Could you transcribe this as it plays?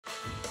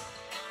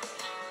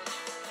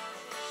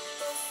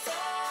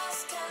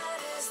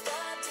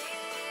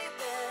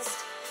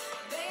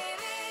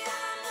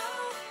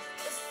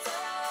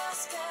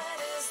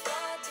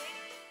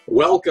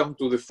Welcome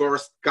to the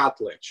first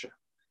cut lecture.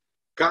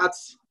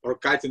 Cuts or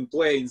cutting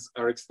planes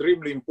are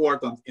extremely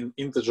important in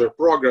integer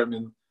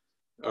programming,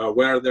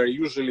 where they're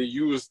usually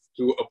used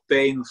to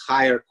obtain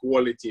higher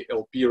quality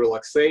LP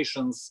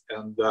relaxations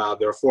and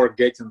therefore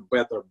getting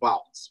better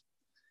bounds.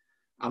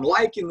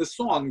 Unlike in the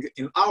song,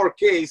 in our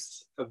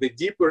case, the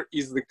deeper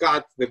is the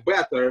cut, the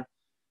better,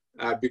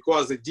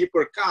 because a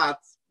deeper cut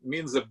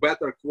means a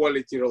better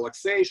quality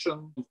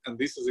relaxation, and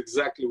this is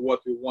exactly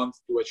what we want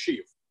to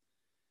achieve.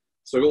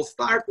 So we'll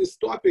start this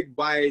topic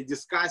by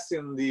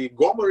discussing the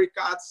Gomory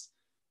cuts,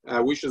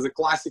 which is a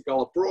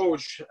classical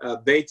approach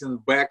dating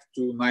back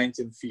to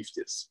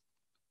 1950s.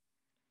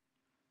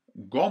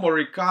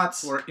 Gomory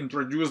cuts were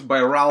introduced by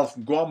Ralph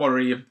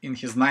Gomory in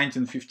his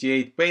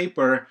 1958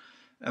 paper,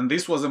 and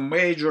this was a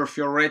major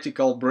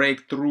theoretical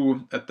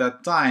breakthrough at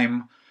that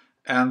time.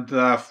 And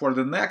for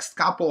the next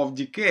couple of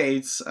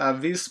decades,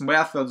 these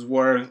methods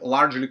were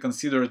largely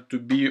considered to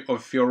be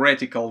of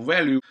theoretical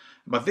value.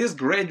 But this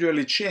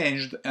gradually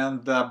changed,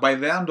 and by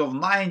the end of the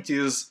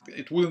 90s,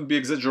 it wouldn't be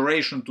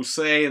exaggeration to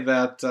say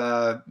that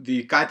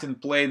the cutting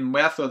plane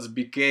methods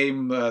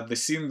became the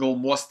single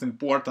most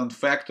important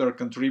factor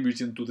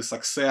contributing to the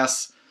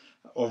success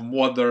of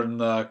modern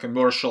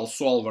commercial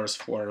solvers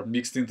for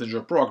mixed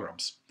integer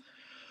programs.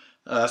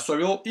 So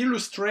we'll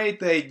illustrate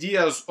the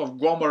ideas of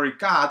Gomory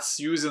cuts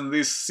using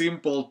this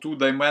simple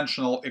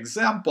two-dimensional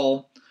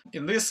example.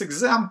 In this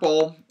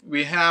example,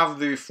 we have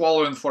the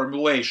following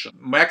formulation.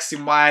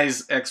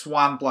 Maximize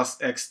x1 plus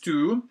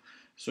x2.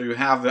 So you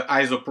have the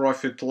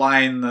isoprofit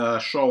line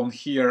shown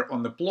here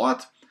on the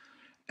plot.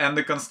 And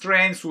the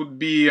constraints would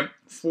be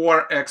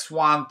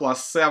 4x1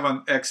 plus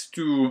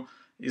 7x2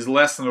 is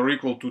less than or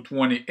equal to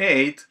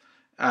 28.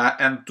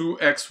 And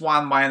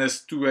 2x1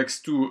 minus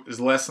 2x2 is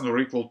less than or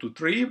equal to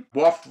 3.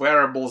 Both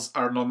variables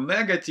are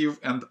non-negative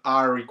and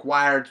are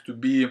required to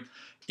be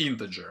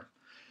integer.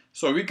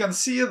 So we can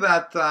see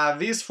that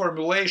this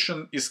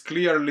formulation is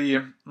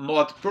clearly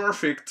not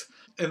perfect.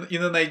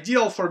 In an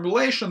ideal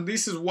formulation,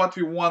 this is what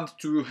we want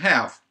to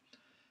have.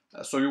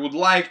 So we would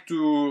like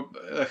to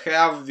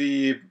have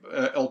the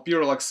LP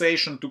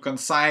relaxation to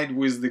coincide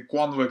with the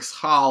convex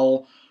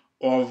hull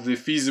of the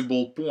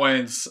feasible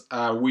points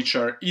which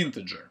are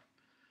integer.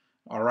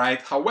 All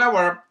right.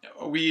 However,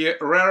 we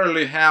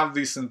rarely have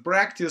this in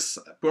practice.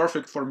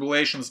 Perfect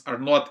formulations are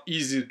not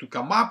easy to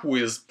come up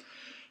with.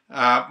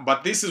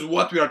 But this is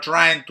what we are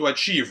trying to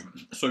achieve.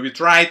 So we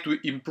try to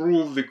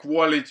improve the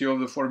quality of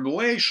the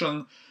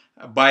formulation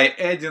by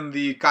adding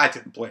the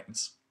cutting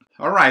planes.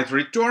 All right,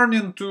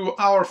 returning to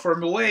our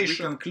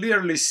formulation, we can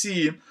clearly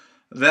see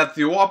that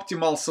the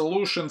optimal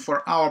solution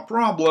for our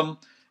problem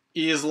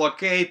is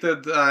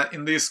located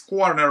in this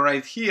corner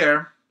right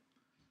here.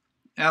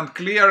 And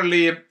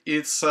clearly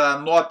it's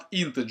not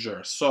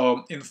integer.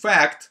 So in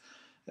fact,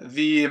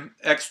 the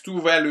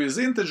x2 value is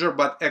integer,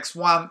 but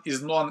x1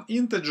 is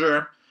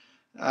non-integer.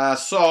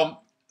 So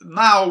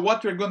now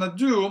what we're going to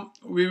do,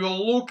 we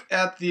will look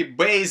at the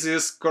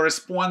basis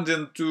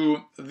corresponding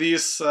to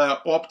this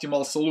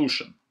optimal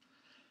solution.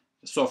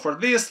 So for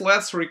this,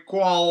 let's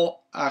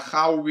recall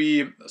how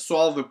we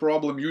solve the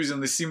problem using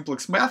the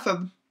simplex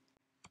method.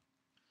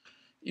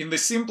 In the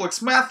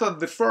simplex method,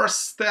 the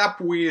first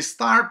step we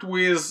start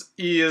with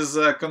is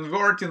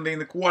converting the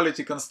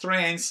inequality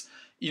constraints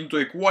into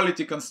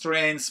equality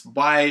constraints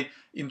by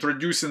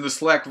introducing the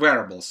slack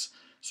variables.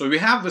 So we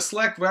have the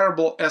slack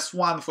variable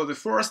S1 for the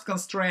first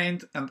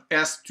constraint and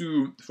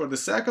S2 for the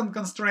second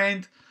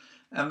constraint.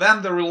 And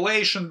then the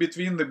relation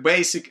between the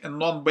basic and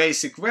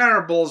non-basic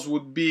variables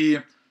would be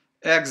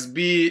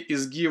xb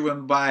is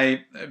given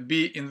by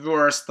b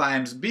inverse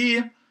times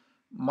b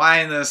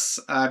minus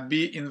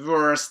b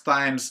inverse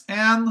times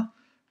n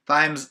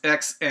times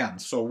xn.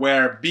 So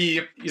where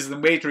b is the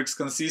matrix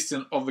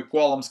consisting of the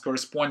columns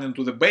corresponding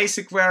to the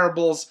basic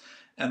variables,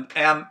 and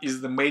n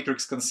is the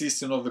matrix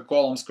consisting of the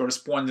columns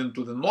corresponding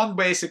to the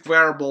non-basic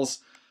variables.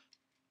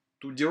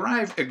 To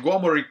derive a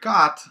Gomory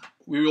cut,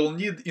 we will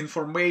need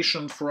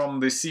information from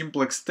the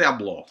simplex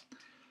tableau.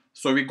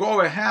 So we go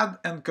ahead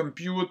and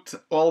compute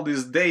all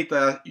this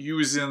data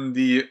using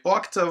the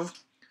octave.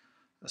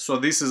 So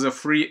this is a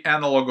free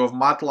analog of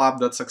MATLAB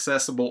that's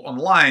accessible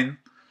online.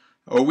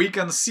 We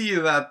can see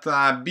that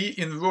b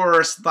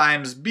inverse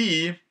times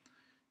b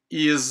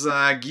is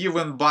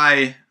given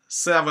by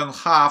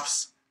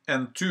 7/2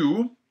 and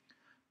 2,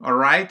 all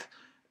right?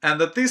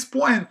 And at this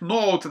point,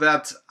 note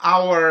that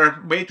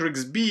our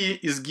matrix B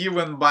is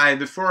given by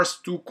the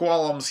first two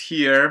columns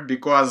here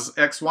because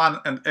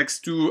x1 and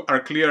x2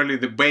 are clearly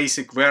the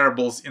basic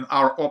variables in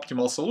our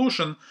optimal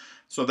solution.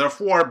 So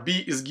therefore,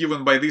 B is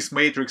given by this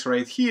matrix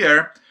right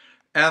here,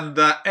 and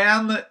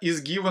n is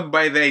given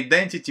by the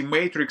identity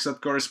matrix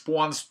that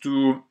corresponds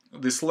to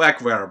the slack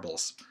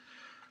variables.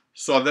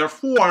 So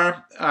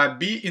therefore,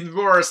 B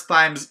inverse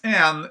times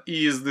n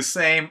is the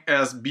same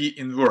as B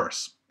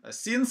inverse.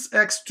 Since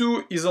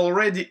x2 is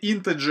already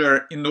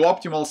integer in the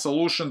optimal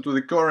solution to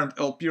the current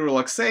LP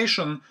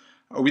relaxation,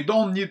 we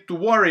don't need to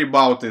worry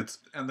about it,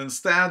 and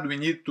instead we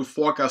need to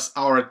focus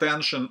our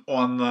attention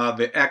on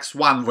the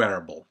x1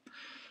 variable.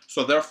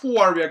 So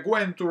therefore, we are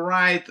going to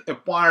write a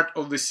part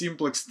of the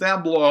simplex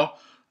tableau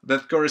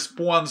that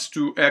corresponds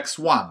to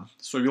x1.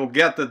 So we'll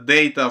get the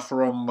data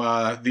from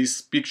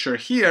this picture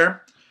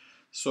here.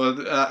 So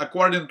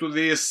according to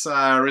this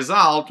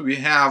result, we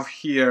have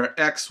here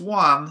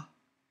x1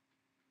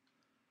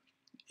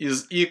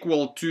 is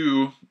equal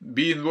to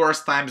b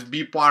inverse times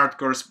b part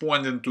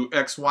corresponding to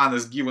x1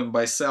 is given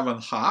by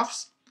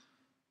 7/2.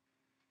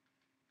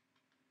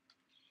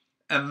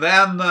 And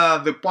then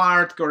the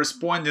part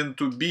corresponding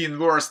to b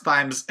inverse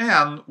times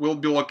n will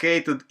be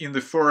located in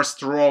the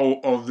first row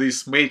of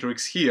this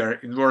matrix here,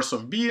 inverse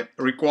of b.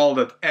 Recall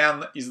that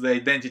n is the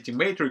identity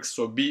matrix,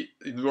 so b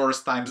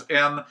inverse times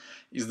n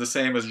is the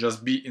same as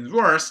just b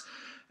inverse.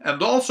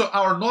 And also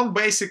our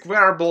non-basic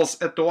variables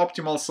at the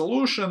optimal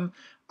solution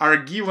are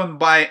given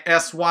by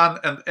S1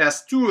 and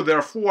S2.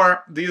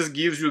 Therefore, this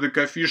gives you the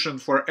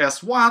coefficient for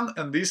S1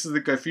 and this is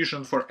the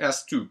coefficient for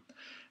S2.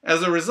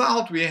 As a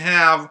result, we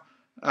have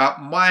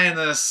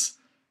minus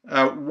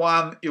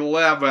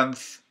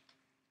 1/11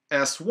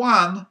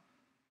 S1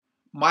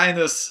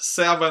 minus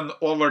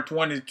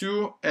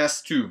 7/22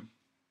 S2.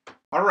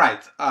 All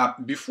right,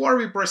 before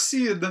we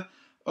proceed,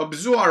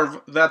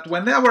 observe that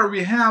whenever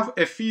we have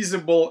a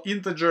feasible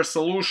integer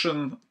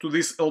solution to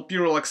this LP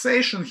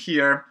relaxation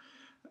here,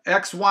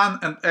 x1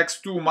 and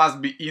x2 must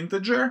be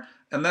integer,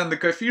 and then the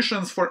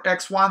coefficients for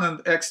x1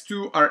 and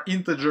x2 are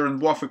integer in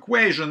both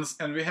equations,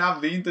 and we have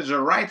the integer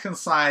right-hand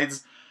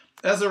sides.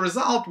 As a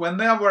result,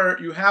 whenever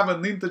you have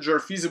an integer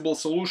feasible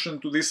solution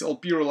to this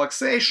LP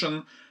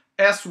relaxation,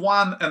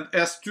 S1 and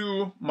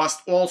S2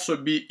 must also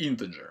be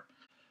integer.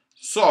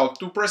 So,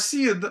 to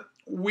proceed,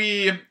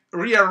 we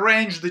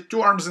rearrange the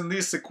terms in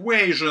this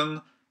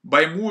equation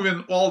by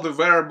moving all the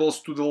variables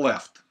to the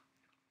left.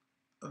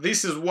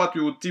 This is what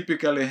we would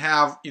typically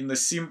have in the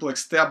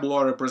simplex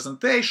tabular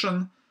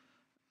representation.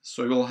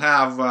 So we'll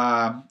have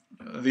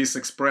this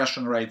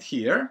expression right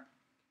here.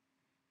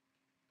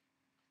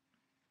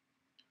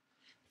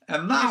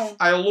 And now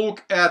I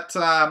look at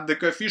the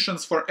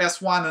coefficients for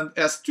S1 and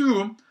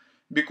S2,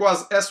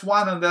 because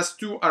S1 and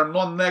S2 are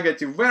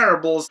non-negative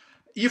variables.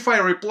 If I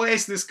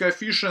replace these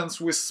coefficients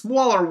with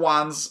smaller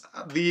ones,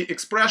 the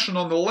expression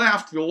on the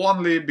left will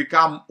only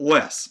become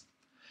less.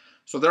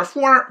 So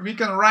therefore, we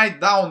can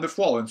write down the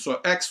following. So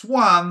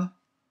x1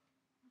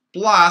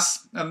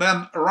 plus, and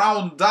then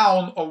round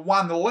down of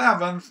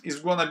 1/11 is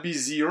going to be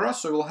 0.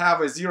 So we'll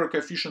have a 0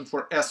 coefficient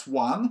for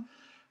S1.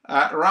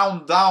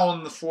 Round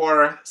down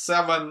for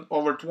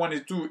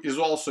 7/22 is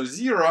also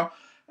 0.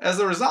 As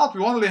a result,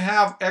 we only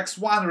have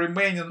x1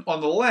 remaining on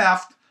the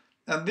left,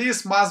 and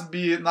this must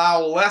be now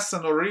less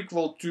than or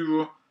equal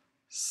to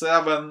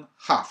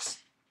 7/2.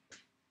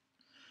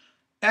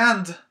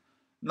 And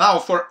now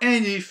for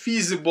any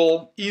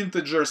feasible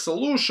integer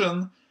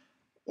solution,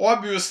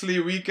 obviously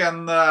we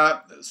can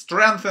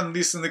strengthen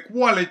this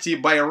inequality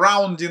by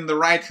rounding the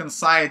right-hand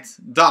side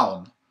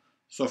down.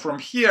 So from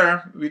here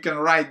we can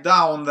write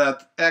down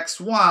that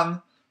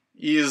x1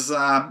 is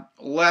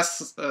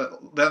less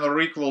than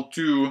or equal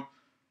to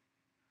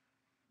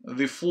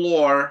the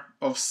floor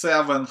of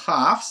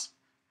 7/2,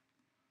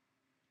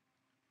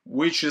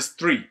 which is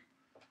 3.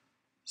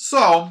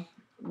 So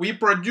we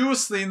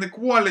produce the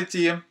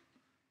inequality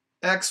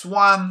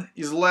x1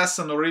 is less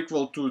than or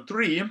equal to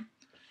 3,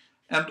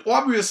 and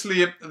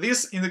obviously this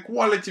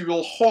inequality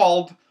will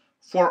hold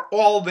for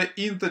all the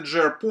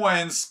integer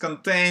points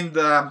contained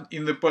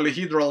in the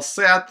polyhedral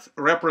set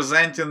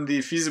representing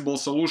the feasible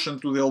solution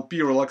to the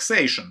LP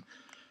relaxation.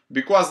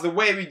 Because the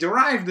way we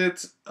derived it,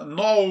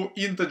 no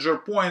integer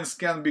points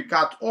can be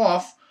cut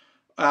off.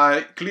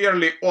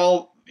 Clearly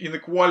all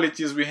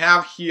inequalities we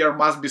have here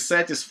must be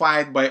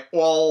satisfied by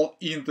all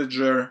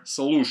integer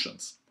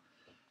solutions.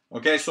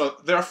 Okay, so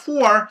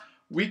therefore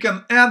we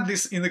can add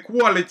this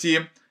inequality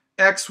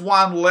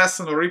x1 less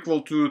than or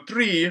equal to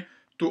 3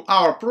 to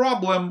our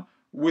problem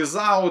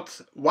without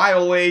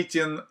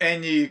violating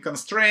any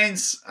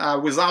constraints,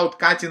 without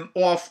cutting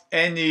off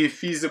any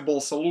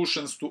feasible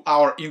solutions to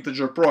our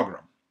integer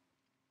program.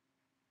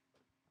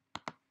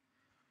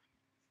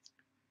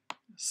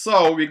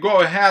 So we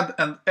go ahead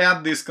and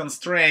add this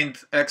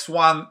constraint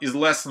x1 is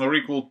less than or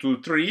equal to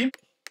 3.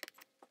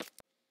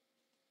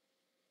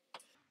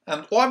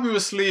 And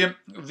obviously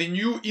the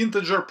new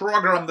integer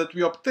program that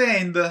we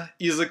obtained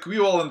is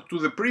equivalent to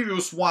the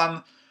previous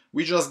one.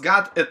 We just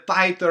got a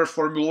tighter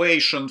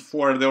formulation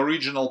for the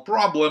original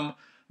problem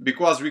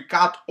because we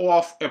cut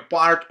off a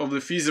part of the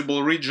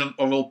feasible region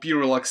of LP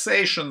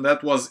relaxation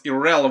that was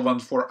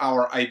irrelevant for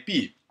our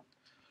IP.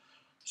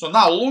 So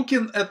now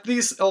looking at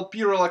this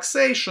LP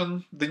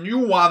relaxation, the new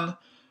one,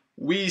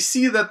 we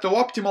see that the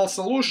optimal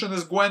solution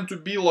is going to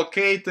be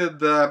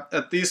located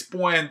at this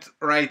point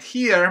right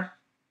here.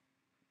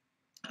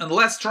 And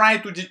let's try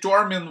to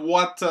determine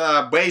what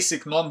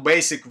basic,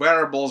 non-basic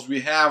variables we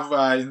have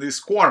in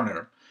this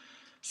corner.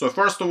 So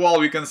first of all,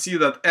 we can see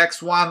that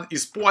x1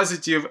 is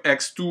positive,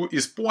 x2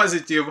 is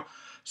positive.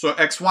 So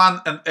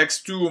x1 and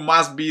x2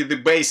 must be the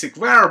basic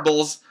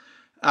variables.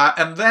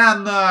 And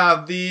then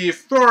the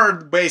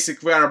third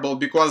basic variable,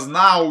 because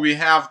now we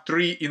have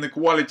three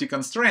inequality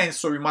constraints,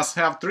 so we must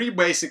have three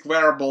basic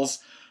variables.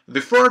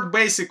 The third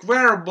basic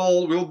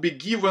variable will be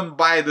given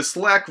by the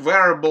slack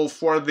variable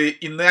for the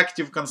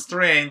inactive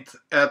constraint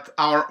at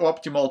our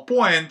optimal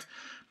point.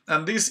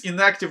 And this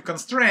inactive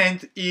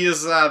constraint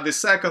is the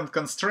second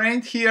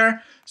constraint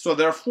here. So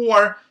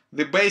therefore,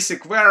 the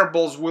basic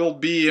variables will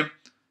be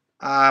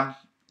x1,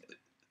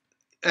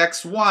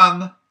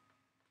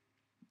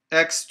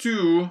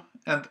 x2,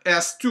 and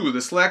s2,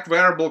 the slack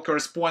variable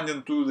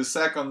corresponding to the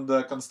second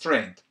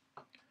constraint.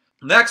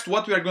 Next,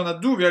 what we are going to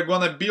do, we are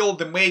going to build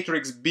the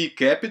matrix B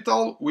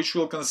capital, which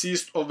will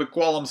consist of the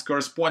columns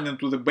corresponding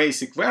to the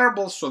basic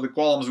variables. So the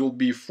columns will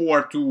be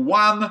 4, 2,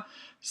 1,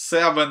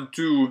 7,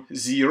 2,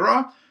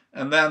 0,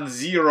 and then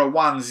 0,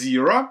 1,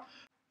 0.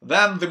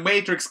 Then the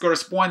matrix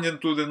corresponding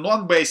to the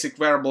non-basic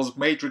variables,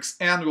 matrix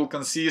N, will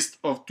consist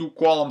of two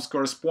columns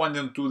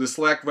corresponding to the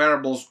slack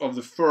variables of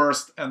the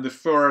first and the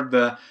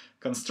third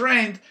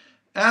constraint.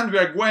 And we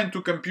are going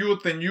to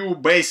compute the new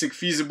basic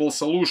feasible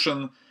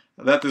solution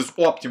that is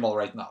optimal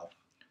right now.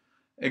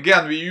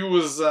 Again, we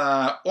use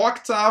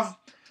Octave,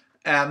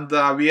 and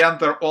we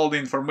enter all the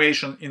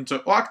information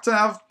into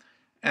Octave,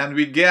 and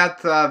we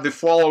get the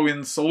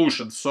following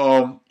solution.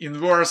 So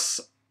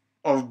inverse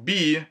of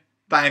B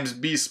times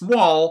B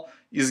small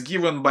is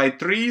given by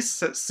 3,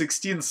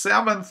 16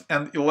 seventh,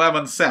 and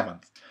 11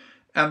 seventh.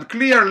 And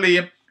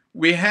clearly,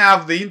 we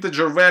have the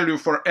integer value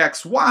for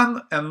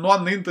x1 and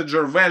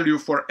non-integer value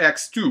for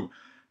x2.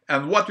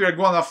 And what we are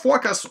going to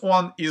focus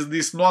on is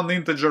this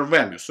non-integer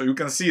value. So you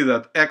can see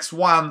that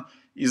x1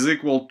 is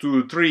equal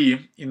to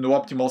 3 in the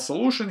optimal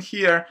solution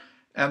here.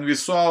 And we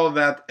saw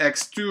that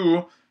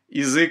x2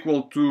 is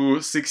equal to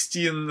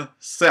 16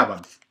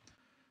 seventh.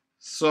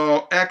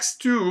 So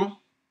x2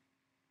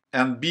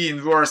 and B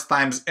inverse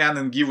times n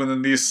and given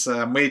in this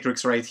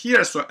matrix right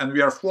here. So, and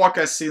we are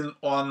focusing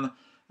on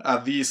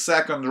the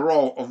second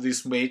row of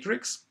this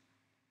matrix.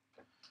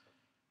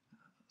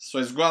 So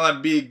it's going to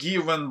be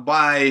given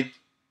by,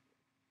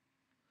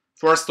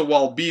 first of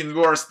all, B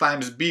inverse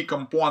times B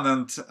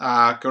component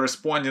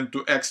corresponding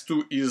to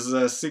x2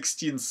 is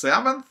 16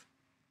 seventh.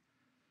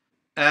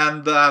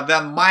 And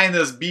then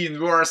minus B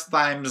inverse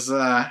times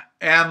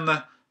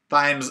n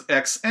times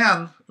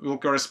xn will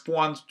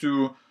correspond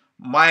to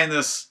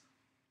minus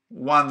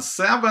 1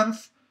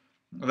 seventh.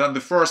 Then the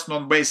first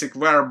non-basic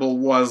variable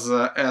was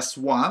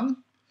s1.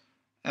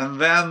 And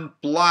then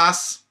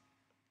plus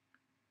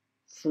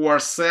 4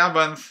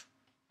 seventh,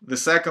 the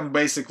second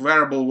basic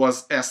variable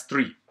was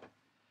s3.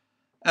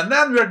 And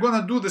then we're going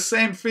to do the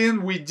same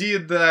thing we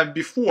did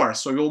before.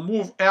 So we'll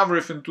move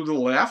everything to the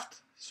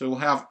left. So we'll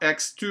have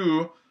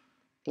x2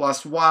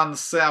 plus 1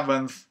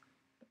 seventh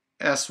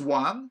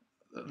s1.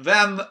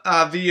 Then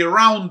the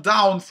round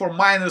down for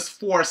minus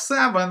 4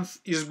 seventh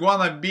is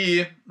going to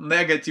be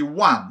negative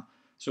 1.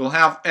 So we'll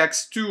have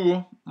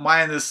x2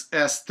 minus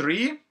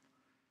s3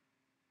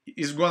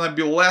 is going to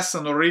be less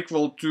than or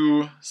equal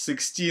to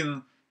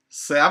 16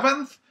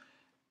 seventh.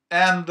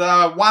 And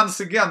once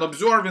again,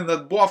 observing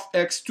that both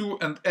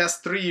x2 and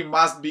s3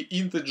 must be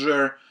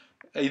integer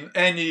in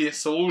any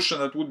solution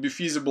that would be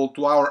feasible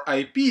to our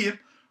IP,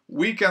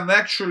 we can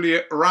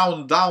actually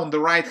round down the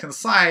right-hand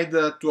side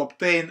to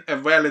obtain a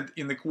valid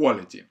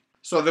inequality.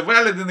 So the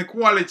valid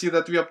inequality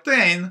that we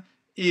obtain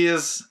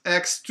is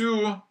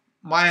x2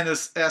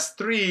 minus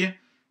s3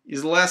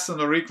 is less than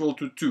or equal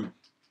to 2.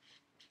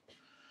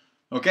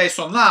 Okay,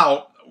 so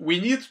now we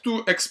need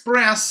to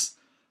express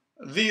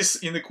this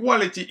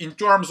inequality in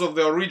terms of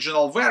the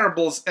original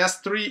variables.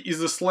 S3 is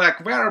a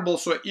slack variable,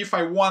 so if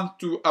I want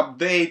to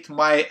update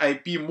my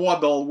IP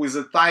model with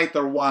a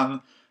tighter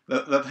one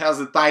that has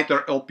a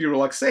tighter LP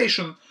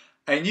relaxation,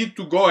 I need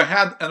to go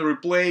ahead and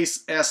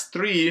replace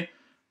S3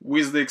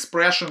 with the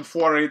expression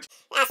for it.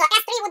 So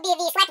S3 would be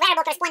the slack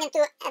variable corresponding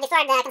to the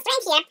third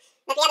constraint here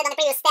that we added on the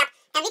previous step,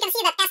 and we can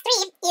see that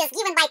S3 is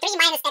given by 3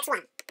 minus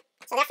x1.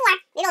 So therefore,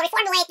 we will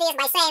reformulate this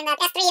by saying that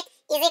S3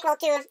 is equal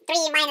to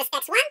 3 minus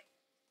x1,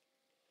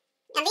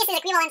 and this is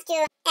equivalent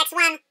to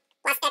x1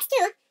 plus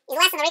x2 is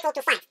less than or equal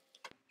to 5.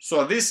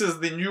 So this is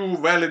the new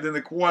valid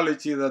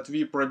inequality that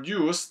we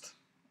produced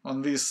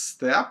on this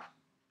step.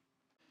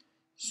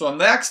 So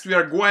next we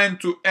are going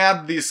to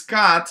add this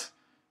cut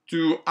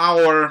to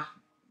our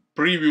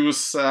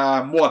previous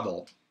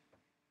model.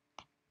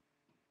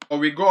 So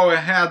we go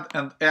ahead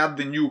and add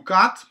the new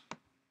cut.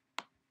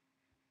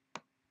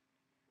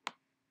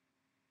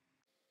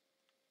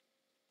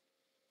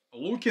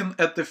 Looking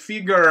at the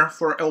figure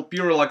for LP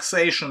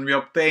relaxation we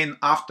obtain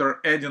after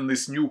adding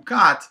this new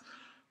cut,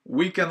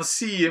 we can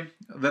see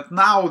that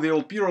now the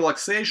LP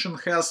relaxation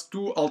has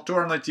two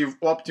alternative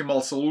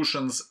optimal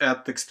solutions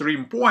at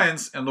extreme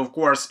points, and of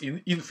course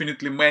in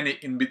infinitely many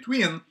in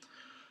between.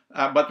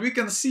 But we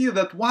can see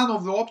that one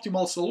of the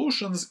optimal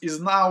solutions is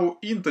now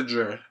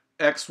integer.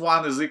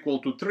 x1 is equal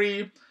to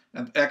 3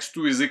 and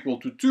x2 is equal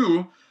to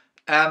 2.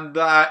 And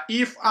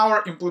if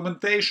our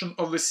implementation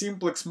of the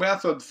simplex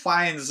method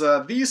finds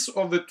this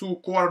of the two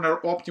corner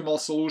optimal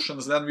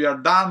solutions, then we are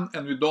done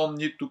and we don't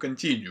need to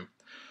continue.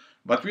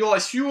 But we'll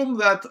assume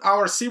that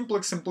our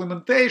simplex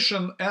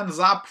implementation ends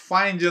up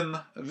finding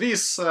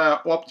this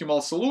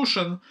optimal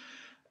solution,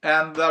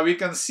 and we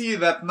can see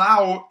that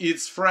now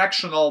it's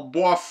fractional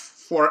both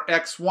for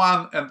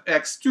x1 and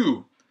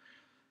x2.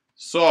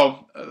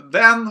 So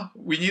then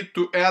we need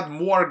to add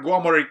more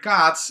Gomory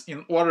cuts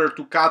in order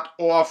to cut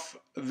off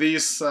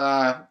this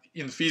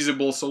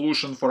infeasible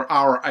solution for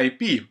our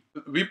IP.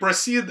 We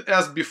proceed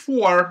as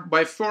before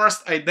by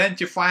first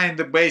identifying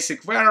the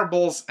basic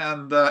variables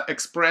and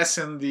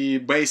expressing the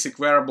basic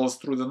variables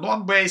through the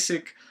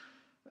non-basic.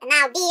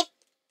 Now B,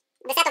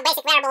 the set of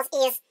basic variables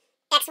is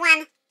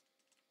x1,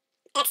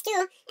 x2,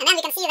 and then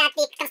we can see that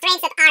the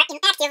constraints that are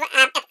inactive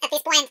at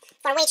this point,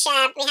 for which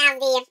we have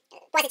the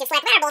positive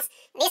slack variables,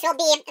 this will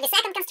be the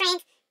second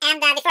constraint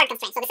and the third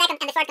constraint. So the second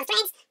and the third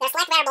constraints, their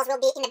slack variables will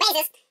be in the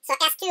basis, so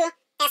s2,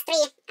 s3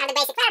 are the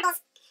basic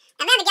variables.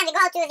 And then again we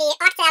go to the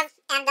octave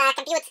and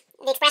compute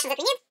the expressions that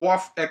we need.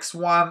 Both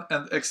x1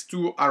 and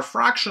x2 are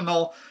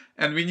fractional,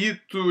 and we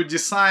need to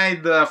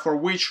decide for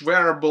which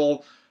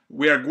variable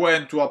we are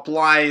going to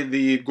apply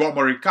the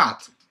Gomory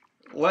cut.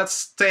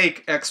 Let's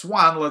take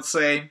x1, let's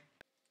say.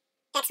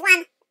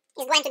 x1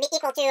 is going to be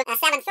equal to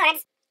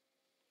 7/3.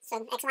 So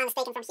x1 is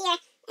taken from here,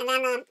 and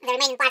then the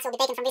remaining parts will be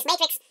taken from this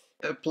matrix.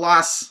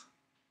 Plus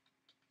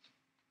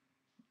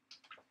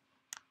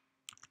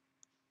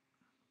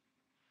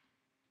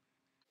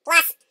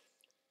Plus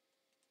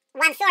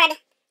 1/3,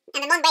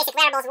 and the non-basic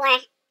variables were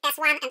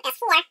s1 and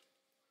s4.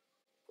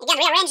 Again,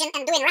 rearranging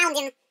and doing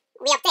rounding,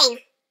 we obtain,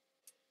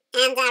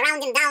 and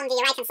rounding down the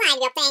right-hand side,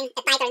 we obtain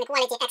a tighter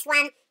inequality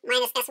x1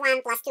 minus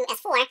s1 plus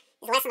 2s4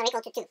 is less than or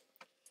equal to 2.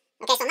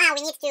 Okay, so now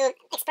we need to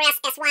express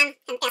s1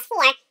 and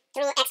s4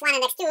 through x1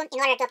 and x2 in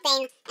order to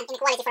obtain an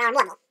inequality for our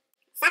model.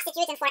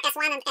 Substituting for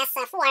s1 and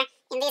s4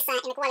 in this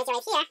inequality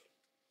right here,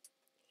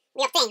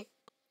 we obtain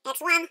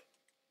x1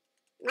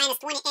 minus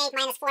 28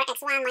 minus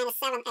 4x1 minus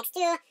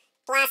 7x2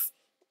 plus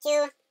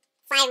 2,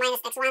 5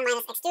 minus x1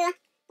 minus x2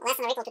 less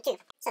than or equal to 2.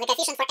 So the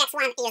coefficient for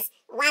x1 is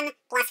 1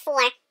 plus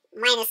 4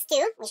 minus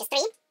 2, which is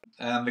 3.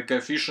 And the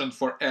coefficient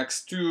for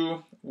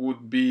x2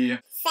 would be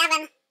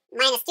 7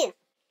 minus 2.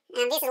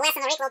 And this is less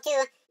than or equal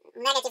to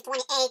negative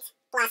 28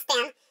 plus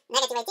 10,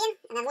 negative 18.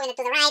 And then moving it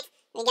to the right,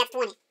 we get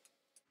 20.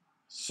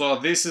 So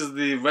this is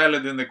the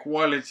valid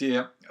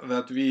inequality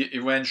that we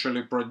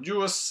eventually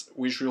produce,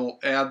 which we'll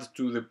add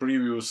to the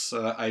previous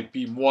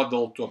IP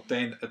model to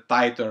obtain a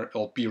tighter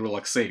LP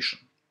relaxation.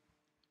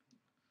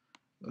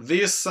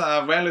 This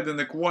valid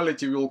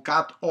inequality will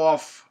cut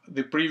off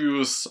the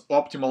previous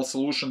optimal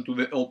solution to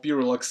the LP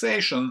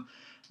relaxation,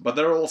 but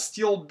there will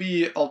still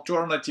be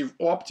alternative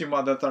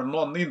optima that are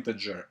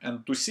non-integer.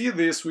 And to see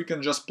this, we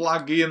can just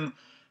plug in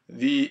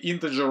the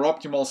integer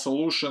optimal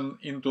solution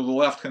into the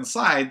left-hand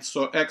side.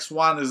 So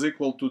x1 is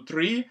equal to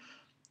 3,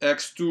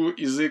 x2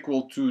 is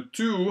equal to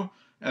 2,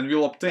 and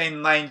we'll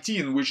obtain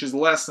 19, which is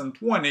less than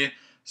 20.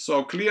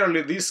 So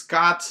clearly this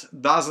cut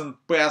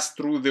doesn't pass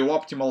through the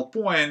optimal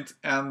point,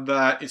 and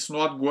it's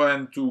not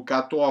going to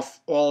cut off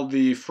all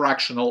the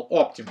fractional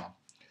optima.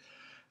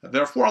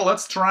 Therefore,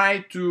 let's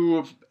try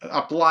to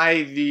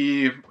apply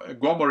the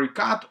Gomory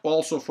cut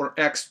also for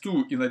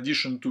x2 in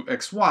addition to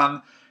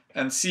x1,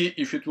 and see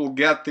if it will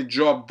get the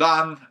job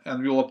done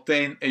and we'll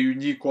obtain a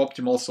unique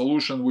optimal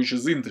solution which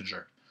is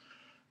integer.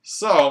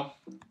 So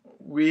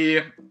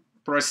we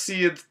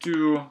proceed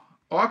to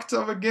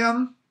octave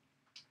again.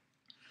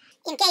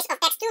 In case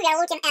of x2, we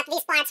are looking at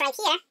these parts right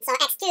here. So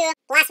x2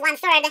 plus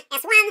 1/3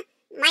 s1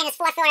 minus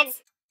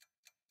 4/3 .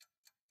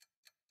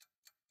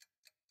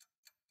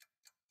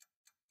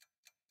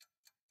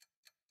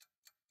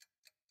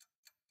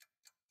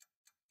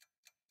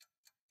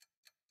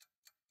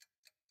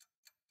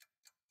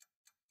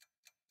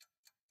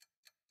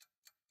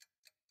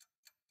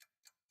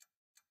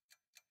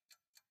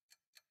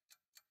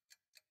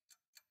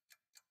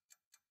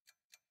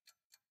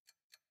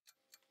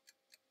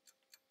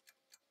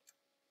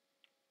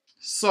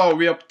 So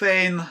we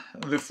obtain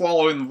the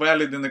following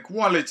valid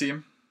inequality.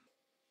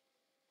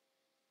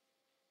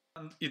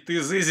 And it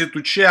is easy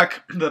to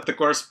check that the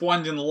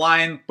corresponding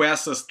line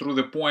passes through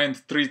the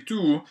point 3,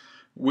 2,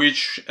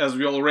 which, as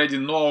we already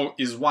know,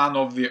 is one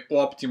of the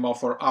optima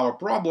for our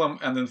problem,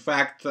 and in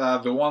fact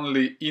the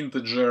only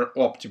integer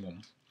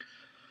optimum.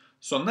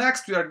 So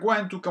next we are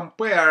going to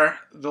compare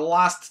the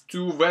last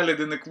two valid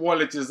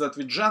inequalities that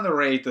we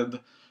generated.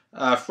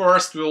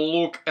 First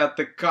we'll look at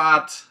the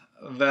cut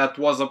that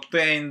was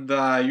obtained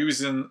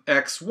using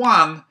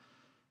x1.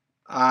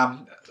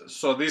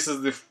 So this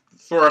is the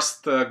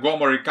first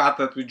Gomory cut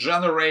that we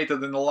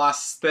generated in the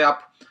last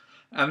step,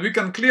 and we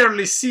can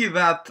clearly see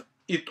that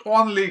it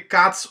only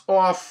cuts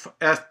off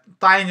a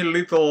tiny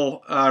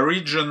little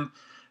region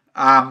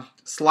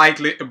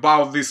slightly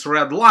above this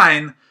red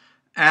line,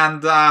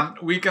 and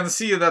we can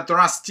see that there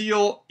are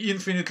still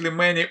infinitely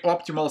many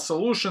optimal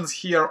solutions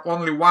here,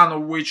 only one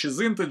of which is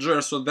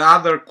integer, so the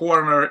other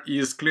corner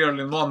is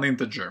clearly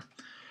non-integer.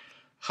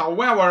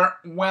 However,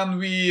 when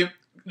we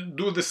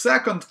do the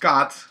second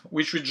cut,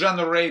 which we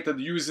generated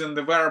using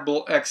the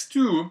variable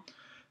x2,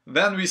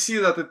 then we see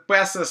that it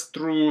passes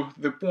through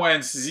the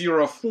points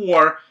 0,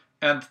 4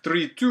 and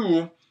 3,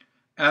 2,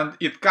 and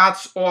it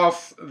cuts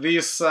off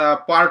this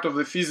part of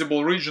the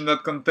feasible region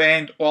that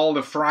contained all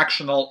the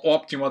fractional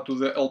optima to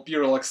the LP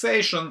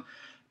relaxation,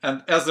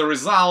 and as a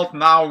result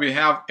now we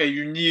have a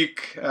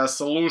unique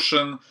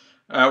solution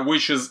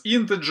which is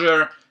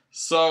integer.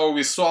 So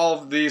we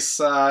solve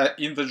these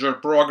integer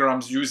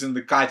programs using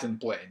the cutting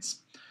planes.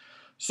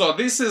 So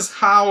this is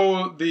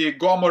how the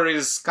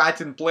Gomory's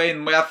cutting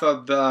plane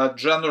method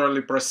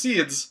generally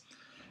proceeds.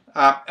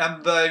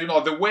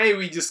 The way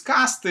we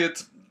discussed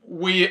it,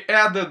 we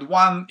added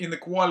one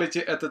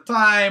inequality at a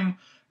time,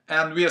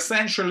 and we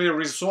essentially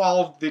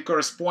resolved the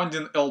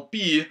corresponding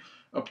LP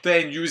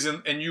obtained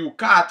using a new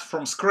cut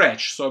from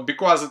scratch. So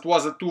because it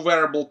was a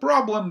two-variable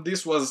problem,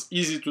 this was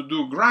easy to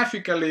do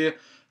graphically,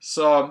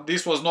 so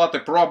this was not a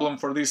problem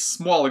for this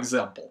small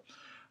example.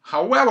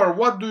 However,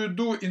 what do you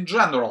do in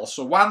general?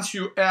 So once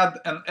you add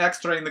an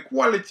extra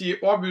inequality,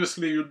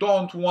 obviously you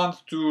don't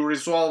want to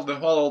resolve the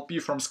whole LP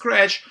from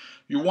scratch.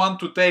 You want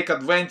to take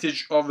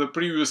advantage of the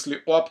previously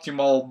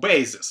optimal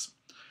basis.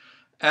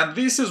 And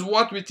this is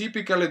what we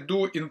typically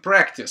do in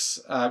practice,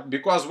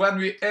 because when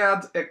we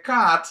add a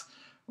cut,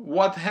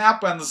 what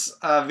happens,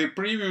 the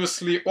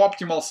previously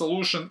optimal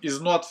solution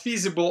is not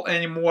feasible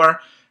anymore,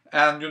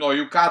 and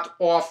you cut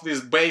off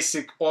this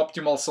basic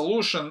optimal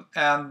solution,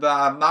 and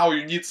now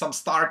you need some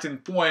starting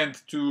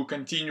point to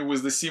continue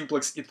with the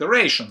simplex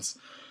iterations.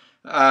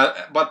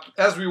 But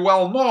as we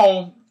well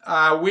know,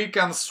 we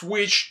can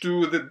switch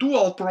to the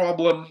dual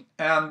problem,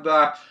 and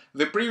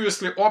the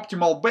previously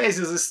optimal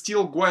basis is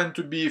still going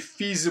to be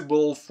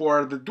feasible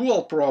for the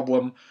dual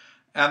problem.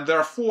 And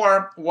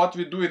therefore, what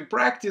we do in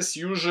practice,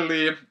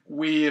 usually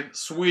we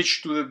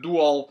switch to the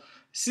dual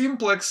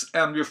simplex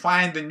and we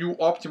find a new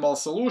optimal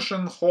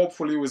solution,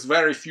 hopefully with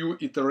very few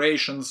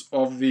iterations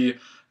of the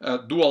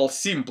dual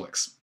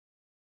simplex.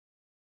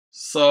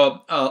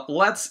 So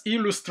let's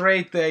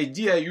illustrate the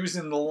idea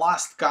using the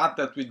last cut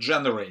that we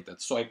generated.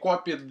 So I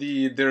copied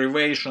the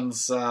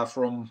derivations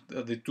from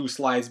the two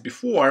slides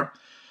before.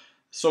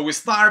 So we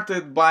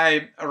started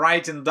by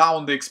writing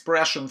down the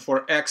expression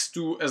for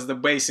x2 as the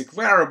basic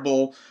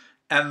variable,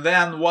 and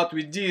then what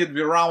we did,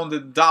 we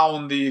rounded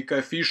down the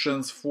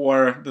coefficients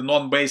for the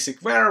non-basic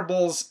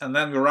variables, and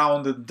then we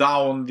rounded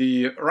down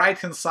the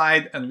right-hand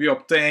side, and we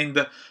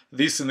obtained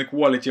this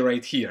inequality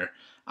right here.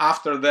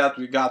 After that,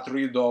 we got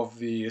rid of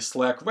the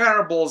slack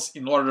variables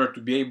in order to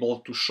be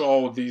able to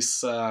show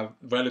this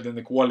valid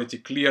inequality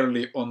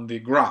clearly on the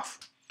graph.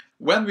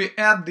 When we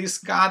add this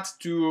cut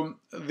to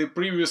the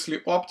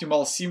previously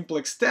optimal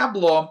simplex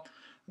tableau,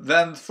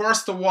 then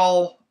first of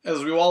all,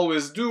 as we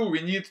always do,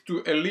 we need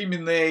to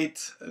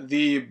eliminate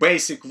the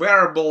basic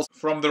variables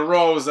from the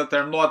rows that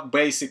are not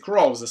basic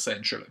rows,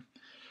 essentially.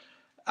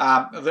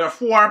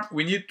 Therefore,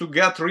 we need to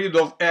get rid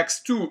of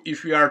x2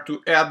 if we are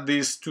to add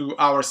this to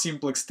our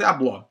simplex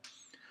tableau.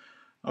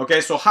 Okay,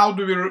 so how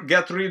do we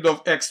get rid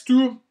of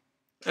x2?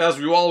 As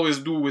we always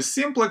do with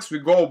simplex, we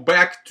go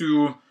back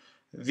to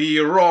the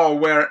row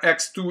where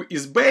x2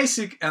 is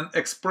basic and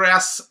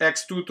express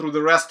x2 through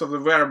the rest of the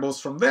variables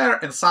from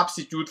there and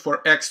substitute for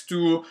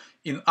x2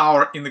 in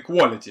our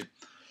inequality.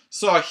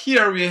 So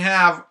here we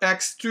have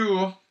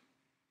x2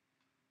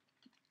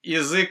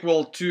 is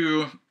equal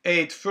to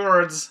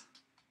 8/3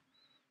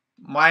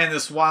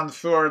 minus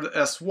 1/3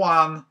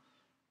 S1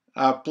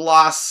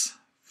 plus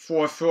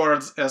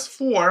 4/3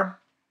 S4.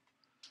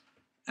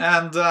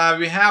 And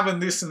we have in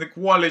this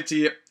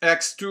inequality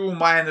x2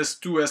 minus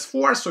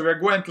 2s4, so we're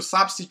going to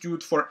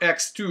substitute for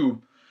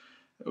x2.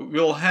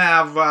 We'll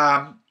have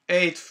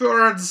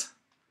 8/3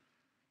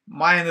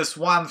 minus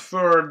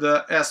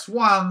 1/3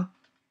 s1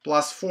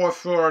 plus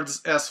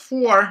 4/3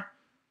 s4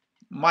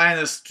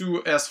 minus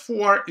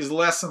 2s4 is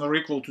less than or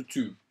equal to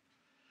 2.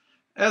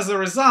 As a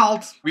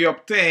result, we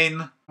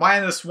obtain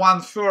minus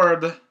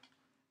 1/3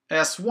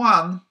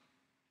 s1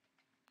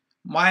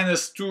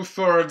 minus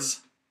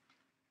 2/3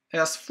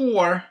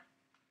 S4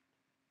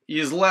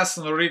 is less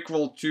than or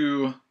equal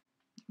to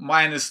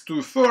minus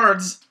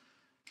 2/3,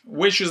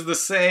 which is the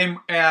same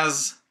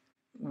as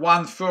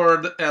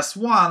 1/3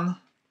 S1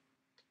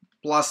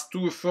 plus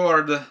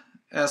 2/3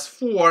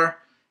 S4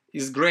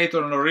 is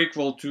greater than or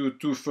equal to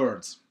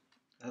 2/3.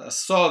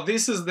 So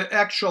this is the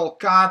actual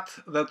cut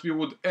that we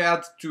would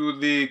add to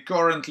the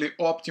currently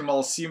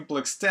optimal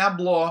simplex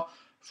tableau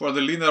for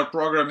the linear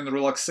programming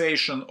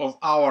relaxation of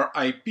our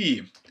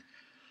IP.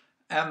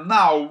 And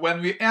now,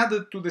 when we add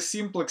it to the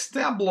simplex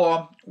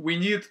tableau, we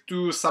need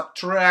to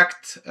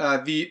subtract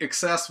the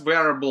excess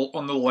variable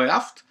on the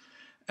left.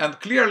 And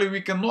clearly,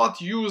 we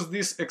cannot use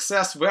this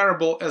excess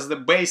variable as the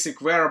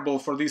basic variable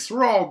for this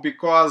row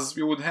because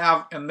we would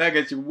have a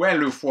negative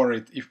value for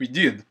it if we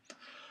did.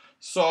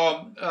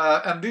 So,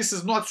 and this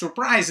is not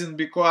surprising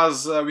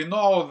because we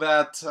know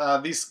that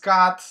this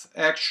cut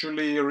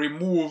actually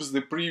removes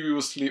the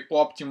previously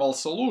optimal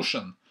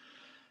solution.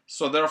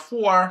 So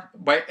therefore,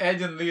 by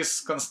adding this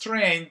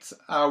constraint,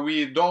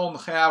 we don't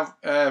have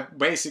a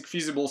basic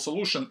feasible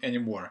solution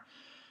anymore.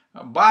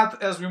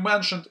 But as we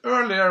mentioned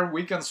earlier,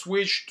 we can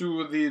switch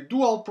to the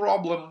dual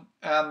problem,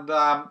 and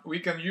we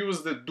can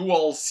use the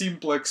dual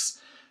simplex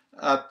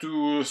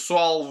to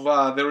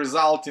solve the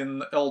result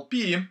in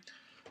LP.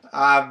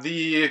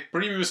 The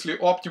previously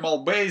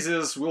optimal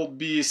basis will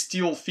be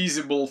still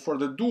feasible for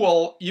the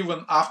dual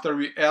even after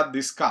we add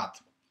this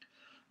cut.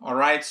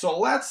 Alright, so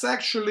let's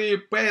actually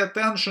pay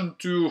attention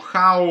to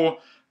how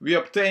we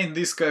obtain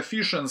these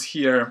coefficients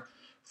here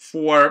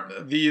for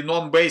the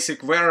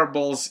non-basic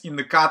variables in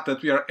the cut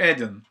that we are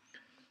adding.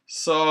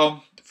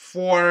 So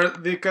for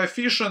the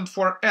coefficient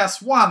for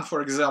S1,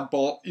 for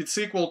example, it's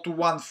equal to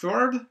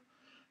 1/3,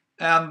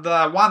 and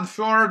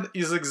 1/3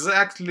 is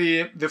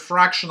exactly the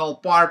fractional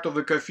part of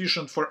the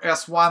coefficient for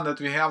S1 that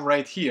we have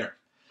right here.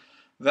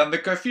 Then the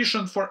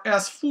coefficient for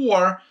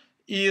S4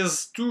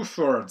 is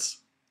 2/3.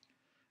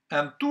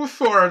 And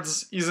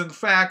 2/3 is in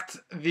fact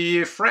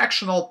the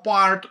fractional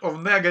part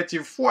of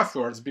negative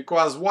 4/3,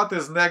 because what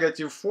is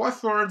negative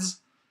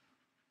 4/3?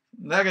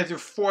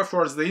 Negative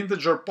 4/3, the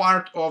integer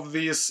part of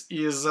this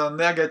is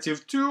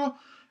 -2,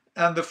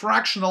 and the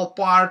fractional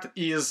part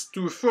is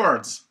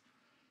 2/3.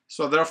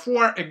 So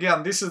therefore,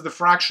 again, this is the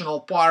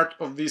fractional part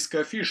of this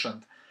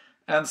coefficient.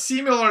 And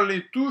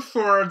similarly,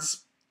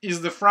 2/3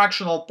 is the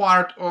fractional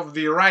part of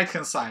the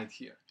right-hand side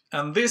here.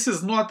 And this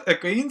is not a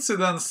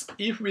coincidence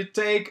if we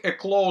take a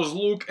close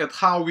look at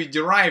how we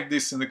derive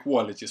this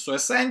inequality. So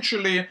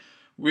essentially,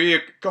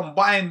 we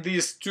combine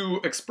these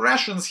two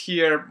expressions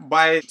here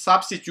by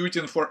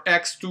substituting for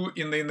x2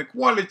 in the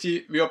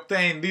inequality. We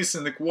obtain this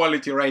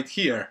inequality right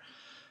here.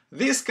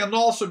 This can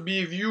also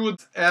be viewed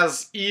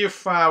as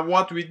if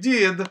what we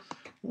did,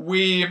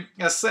 we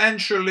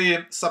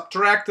essentially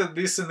subtracted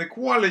this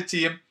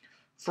inequality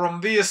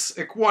from this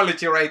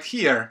equality right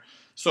here.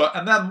 So,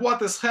 and then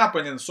what is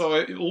happening?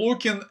 So,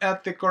 looking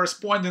at the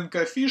corresponding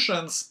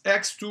coefficients,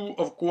 x2,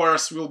 of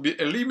course, will be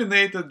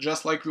eliminated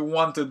just like we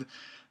wanted.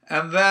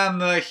 And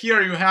then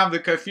here you have the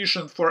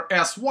coefficient for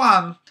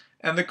S1,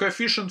 and the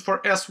coefficient for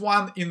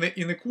S1 in the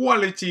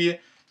inequality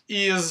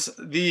is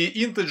the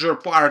integer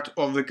part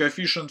of the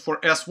coefficient for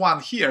S1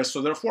 here.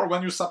 So, therefore,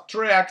 when you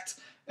subtract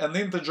an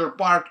integer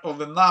part of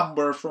the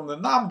number from the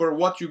number,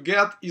 what you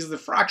get is the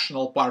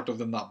fractional part of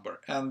the number.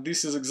 And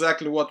this is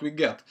exactly what we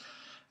get.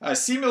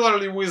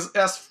 Similarly with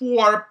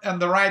S4 and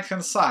the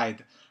right-hand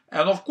side.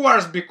 And of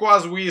course,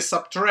 because we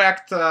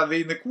subtract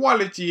the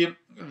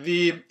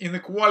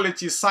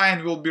inequality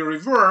sign will be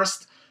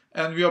reversed,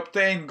 and we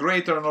obtain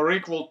greater than or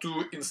equal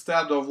to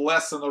instead of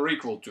less than or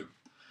equal to.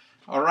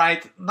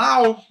 Alright,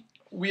 now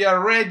we are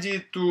ready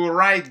to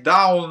write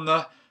down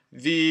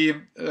the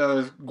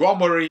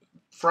Gomory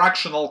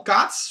fractional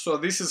cuts. So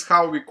this is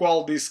how we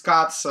call these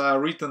cuts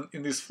written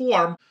in this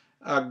form,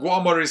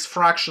 Gomory's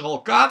fractional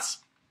cuts.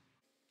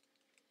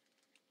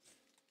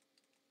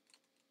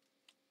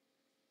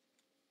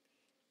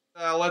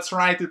 Let's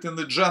write it in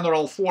the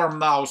general form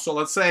now. So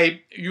let's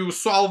say you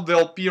solve the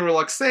LP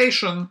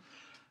relaxation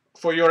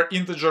for your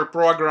integer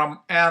program,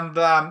 and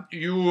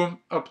you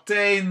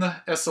obtain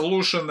a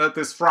solution that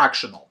is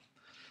fractional.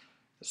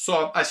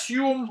 So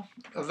assume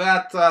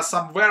that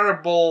some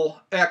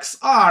variable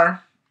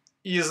xr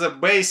is a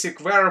basic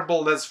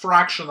variable that's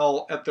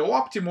fractional at the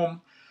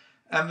optimum,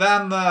 and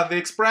then the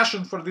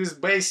expression for this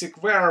basic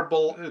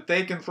variable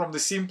taken from the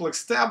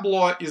simplex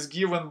tableau is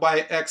given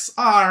by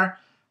xr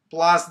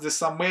plus the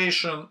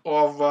summation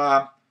of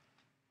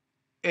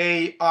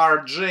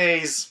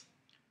arj's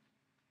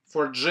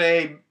for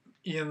j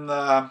in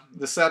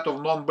the set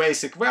of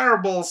non-basic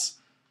variables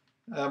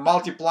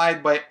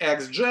multiplied by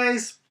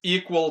xj's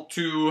equal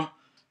to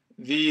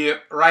the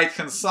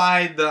right-hand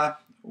side,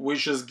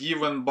 which is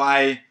given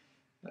by,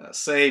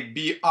 say,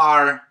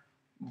 br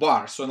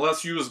bar. So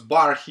let's use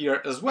bar here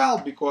as well,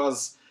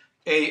 because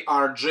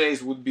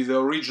arj's would be the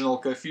original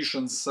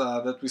coefficients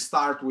that we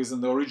start with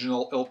in the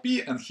original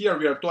LP, and here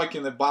we are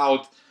talking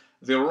about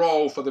the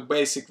row for the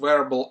basic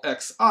variable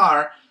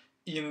xr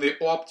in the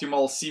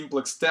optimal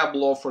simplex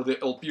tableau for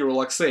the LP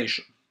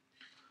relaxation.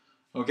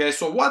 Okay,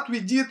 so what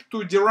we did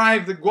to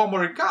derive the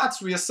Gomory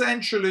cuts, we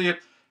essentially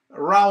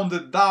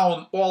rounded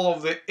down all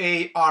of the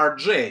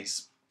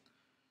arj's.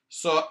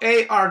 So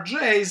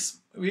arj's,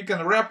 we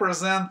can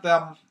represent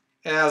them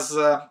as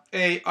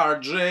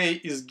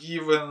arj is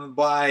given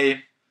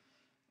by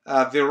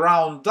the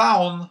round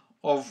down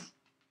of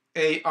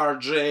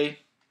arj,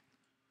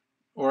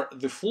 or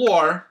the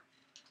floor,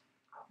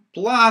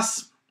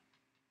 plus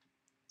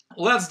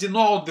let's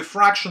denote the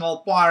fractional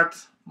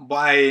part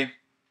by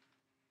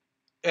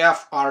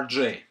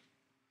frj.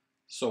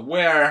 So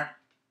where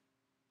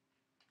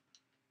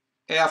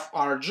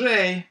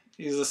frj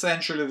is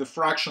essentially the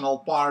fractional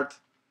part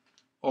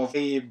of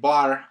a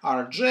bar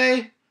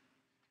rj,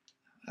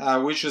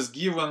 which is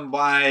given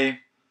by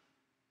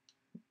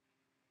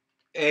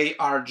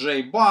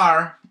arj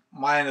bar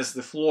minus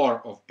the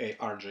floor of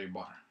arj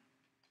bar.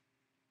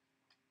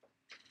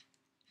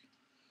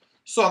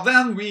 So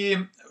then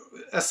we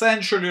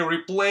essentially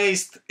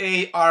replaced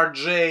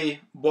arj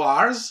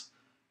bars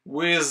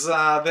with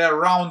their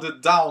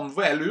rounded down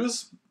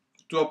values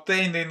to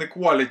obtain the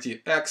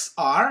inequality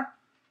xr.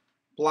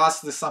 plus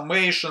the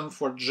summation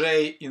for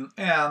j in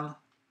n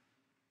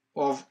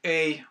of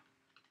a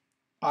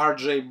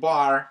rj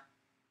bar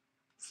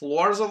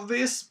floors of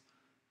this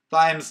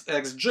times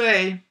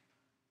xj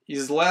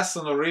is less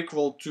than or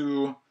equal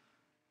to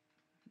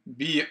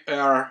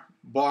br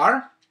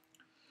bar.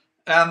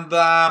 And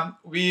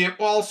we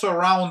also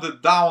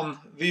rounded down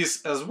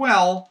this as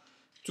well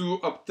to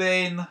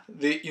obtain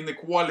the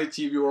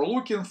inequality we were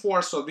looking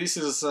for. So this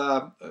is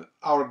our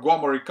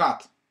Gomory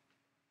cut.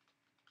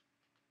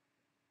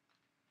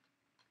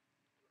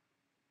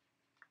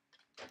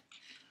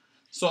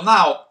 So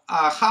now,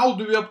 how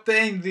do we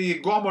obtain the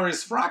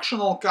Gomory's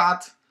fractional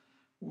cut?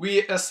 We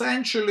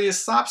essentially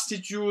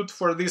substitute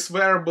for this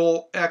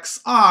variable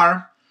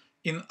xr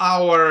in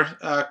our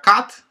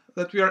cut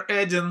that we are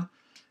adding,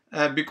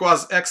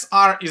 because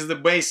xr is the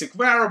basic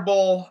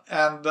variable,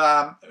 and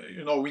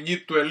we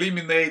need to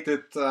eliminate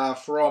it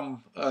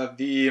from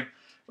the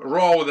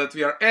row that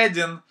we are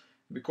adding,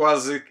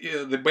 because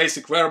the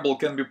basic variable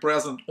can be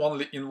present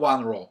only in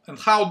one row. And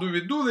how do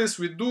we do this?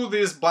 We do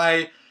this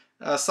by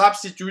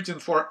substituting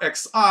for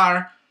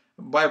xr,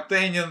 by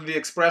obtaining the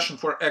expression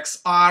for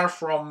xr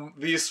from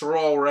this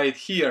row right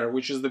here,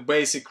 which is the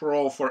basic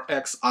row for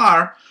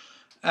xr.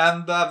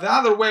 And the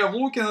other way of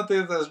looking at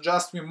it, as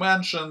just we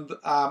mentioned,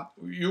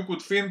 you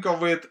could think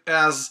of it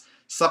as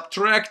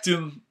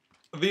subtracting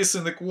this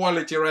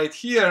inequality right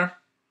here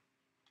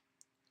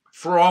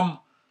from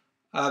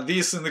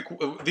this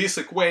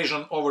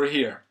equation over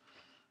here.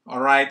 All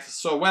right,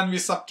 so when we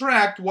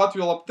subtract, what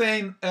we'll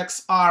obtain,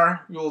 xr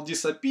will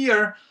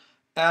disappear,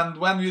 and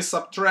when we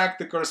subtract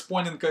the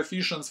corresponding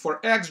coefficients for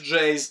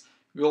xj's,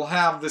 we'll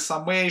have the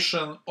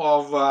summation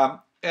of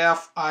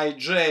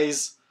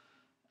fij's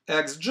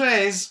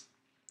xj's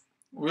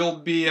will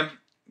be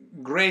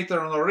greater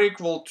than or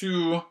equal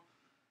to,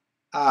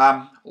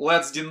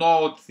 let's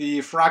denote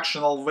the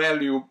fractional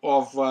value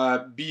of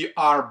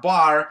br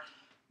bar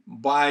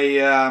by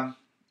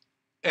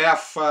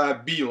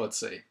fb, let's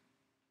say.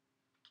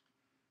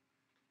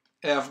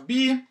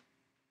 fb,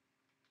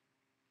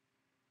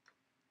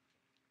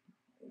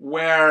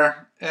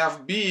 where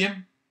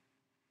fb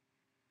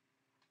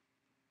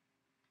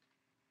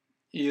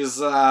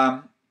is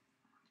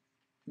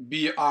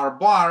br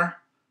bar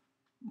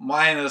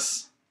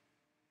minus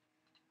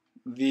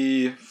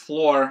the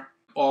floor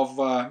of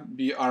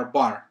br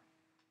bar.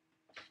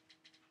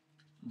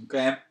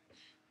 Okay,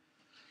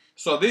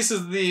 so this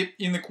is the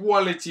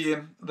inequality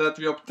that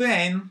we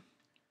obtain,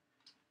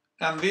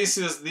 and this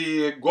is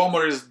the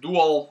Gomory's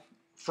dual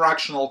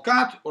fractional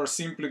cut, or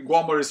simply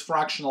Gomory's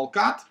fractional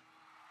cut.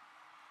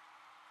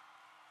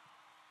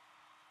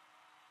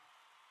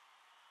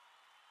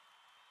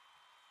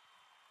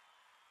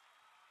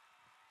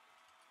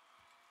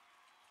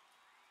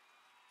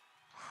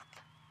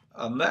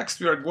 Next,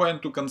 we are going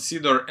to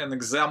consider an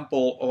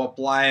example of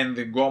applying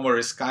the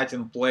Gomory's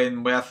cutting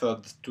plane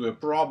method to a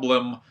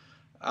problem.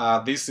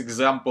 This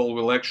example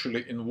will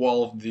actually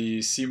involve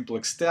the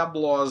simplex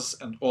tableaus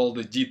and all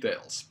the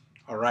details.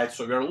 Alright,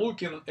 so we are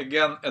looking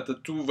again at a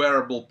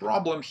two-variable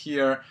problem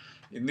here.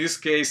 In this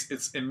case,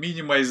 it's a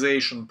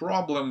minimization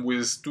problem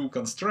with two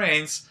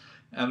constraints,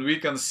 and we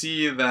can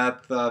see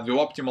that the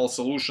optimal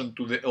solution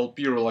to the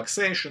LP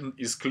relaxation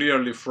is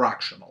clearly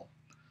fractional.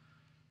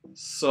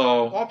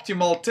 So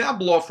optimal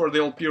tableau for the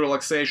LP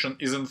relaxation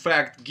is in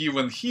fact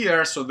given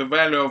here. So the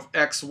value of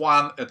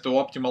x1 at the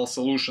optimal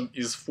solution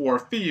is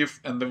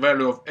 4/5, and the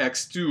value of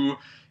x2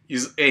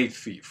 is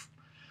 8/5.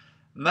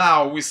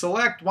 Now we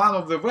select one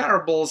of the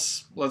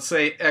variables, let's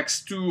say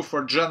x2,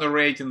 for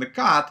generating the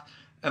cut,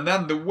 and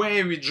then the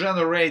way we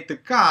generate the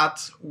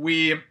cut,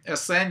 we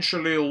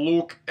essentially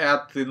look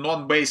at the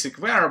non-basic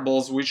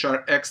variables, which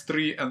are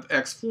x3 and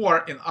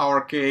x4 in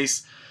our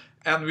case,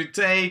 and we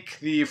take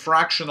the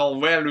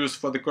fractional values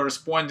for the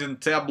corresponding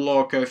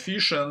tableau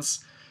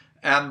coefficients,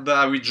 and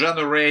we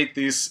generate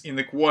this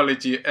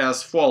inequality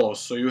as follows.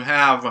 So you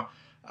have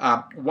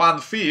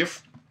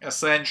 1/5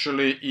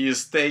 essentially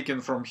is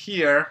taken from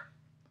here,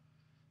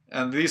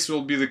 and this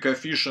will be the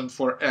coefficient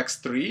for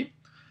x3.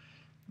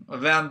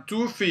 Then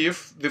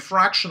 2/5, the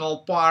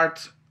fractional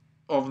part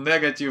of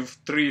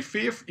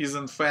 -3/5 is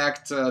in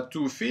fact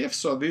 2/5,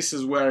 so this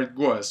is where it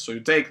goes. So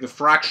you take the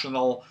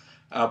fractional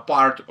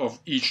part of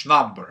each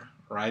number,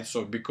 right?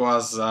 So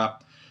because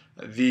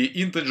the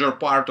integer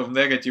part of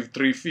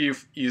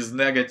 -3/5 is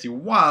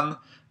 -1,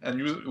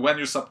 and when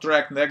you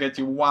subtract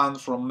 -1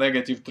 from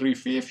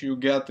 -3/5, you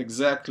get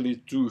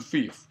exactly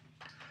 2/5.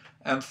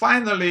 And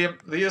finally,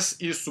 this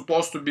is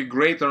supposed to be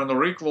greater than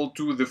or equal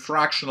to the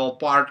fractional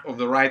part of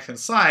the right-hand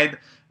side,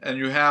 and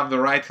you have the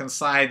right-hand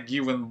side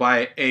given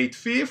by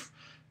 8/5.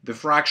 The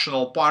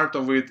fractional part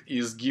of it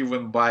is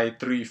given by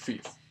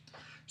 3/5.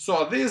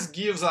 So this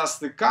gives us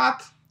the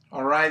cut.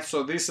 All right,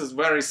 so this is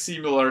very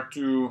similar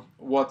to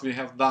what we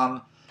have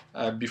done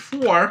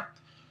before.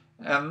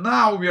 And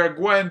now we are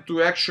going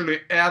to actually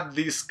add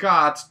this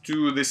cut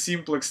to the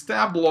simplex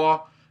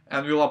tableau,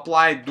 and we'll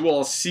apply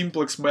dual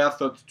simplex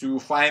method to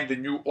find the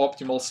new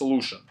optimal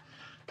solution.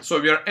 So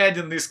we are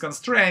adding this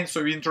constraint,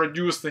 so we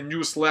introduced a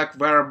new slack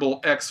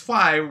variable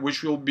x5,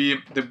 which will be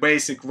the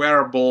basic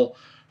variable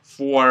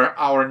for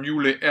our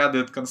newly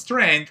added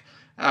constraint.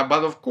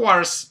 But of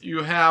course,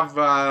 you have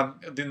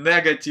the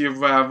negative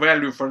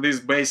value for this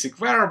basic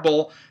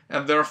variable,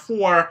 and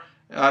therefore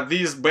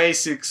this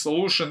basic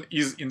solution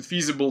is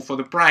infeasible for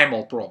the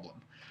primal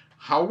problem.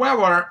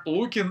 However,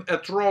 looking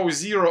at row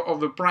 0 of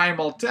the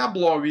primal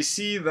tableau, we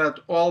see that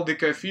all the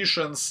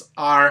coefficients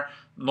are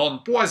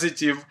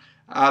non-positive.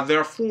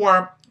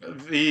 Therefore,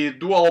 the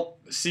dual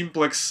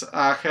simplex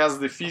has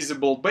the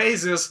feasible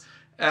basis,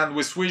 and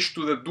we switch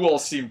to the dual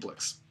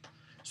simplex.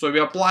 So we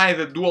apply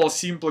the dual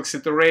simplex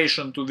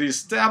iteration to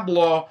this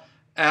tableau,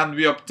 and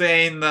we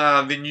obtain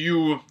the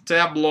new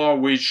tableau,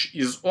 which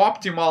is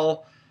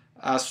optimal.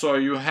 So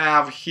you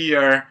have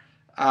here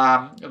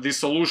the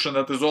solution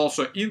that is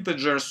also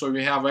integer. So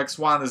we have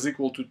x1 is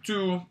equal to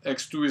 2,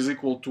 x2 is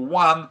equal to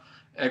 1,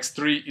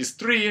 x3 is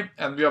 3,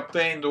 and we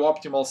obtain the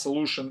optimal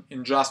solution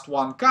in just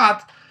one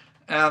cut.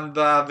 And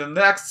the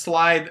next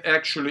slide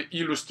actually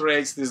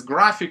illustrates this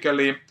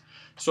graphically.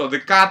 So the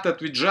cut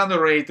that we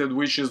generated,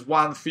 which is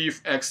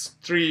 1/5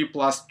 x3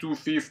 plus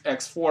 2/5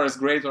 x4 is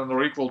greater than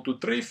or equal to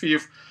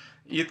 3/5,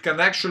 it can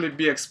actually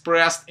be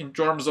expressed in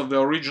terms of the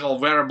original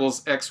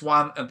variables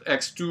x1 and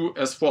x2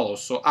 as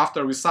follows. So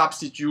after we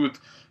substitute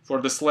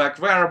for the slack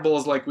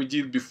variables like we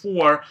did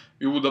before,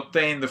 we would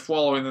obtain the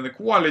following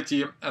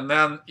inequality. And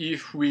then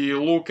if we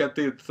look at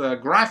it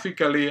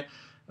graphically,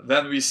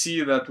 then we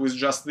see that with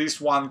just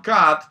this one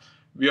cut,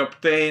 we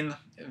obtain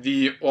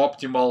the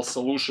optimal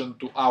solution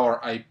to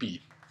our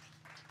IP.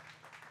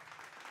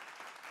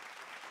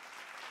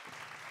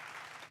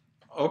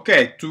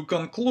 Okay, to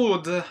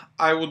conclude,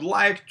 I would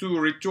like to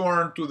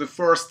return to the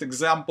first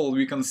example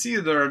we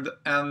considered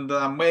and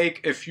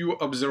make a few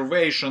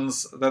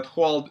observations that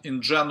hold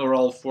in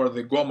general for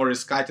the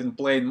Gomory's cut-in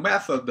plane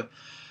method.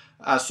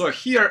 So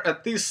here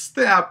at this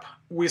step,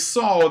 we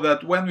saw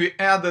that when we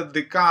added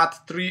the cut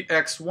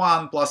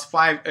 3x1 plus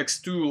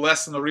 5x2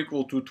 less than or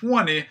equal to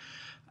 20,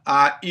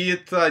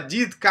 it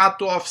did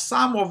cut off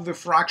some of the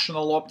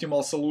fractional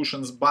optimal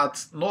solutions,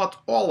 but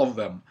not all of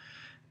them.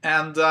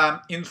 And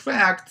in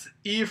fact,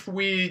 if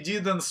we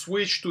didn't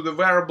switch to the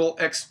variable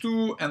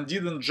x2 and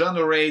didn't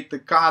generate the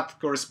cut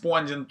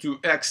corresponding to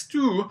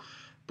x2,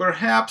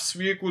 perhaps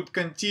we could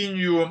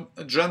continue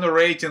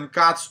generating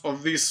cuts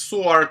of this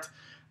sort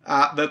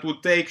that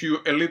would take you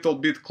a little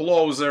bit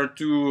closer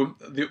to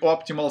the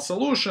optimal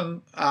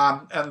solution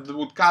and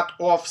would cut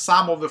off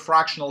some of the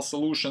fractional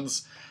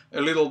solutions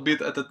a little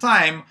bit at a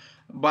time.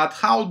 But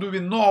how do we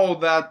know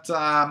that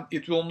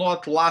it will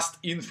not last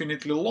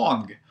infinitely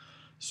long?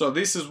 So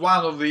this is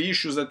one of the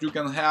issues that you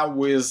can have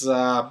with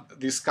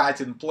this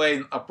cut-in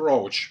plane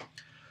approach.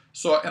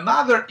 So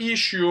another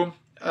issue,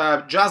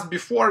 just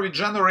before we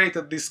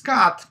generated this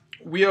cut,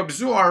 we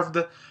observed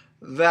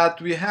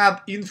that we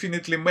had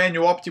infinitely many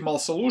optimal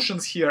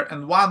solutions here,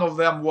 and one of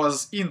them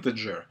was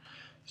integer.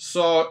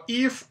 So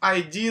if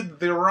I did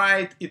the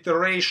right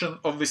iteration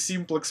of the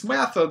simplex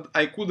method,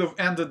 I could have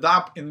ended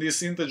up in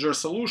this integer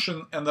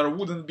solution, and there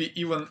wouldn't be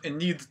even a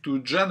need to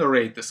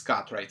generate this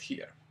cut right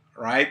here,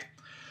 right?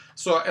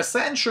 So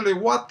essentially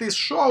what this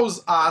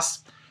shows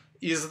us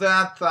is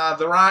that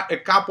there are a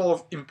couple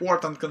of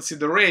important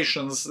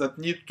considerations that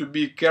need to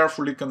be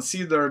carefully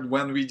considered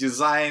when we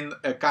design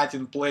a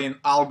cut-in plane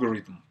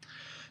algorithm.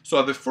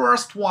 So the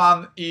first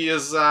one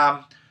is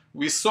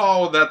we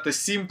saw that the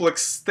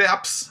simplex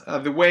steps,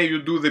 the way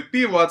you do the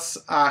pivots,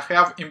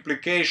 have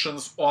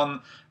implications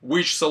on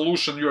which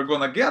solution you're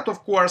going to get,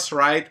 of course,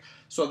 right?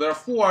 So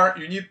therefore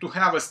you need to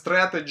have a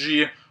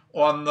strategy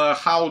on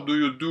how do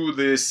you do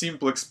the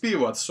simplex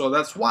pivots. So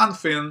that's one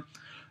thing.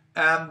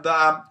 And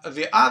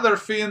the other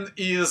thing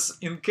is,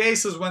 in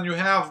cases when you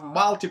have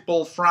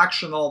multiple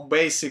fractional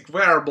basic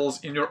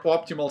variables in your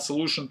optimal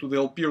solution to the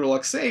LP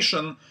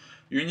relaxation,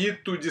 you need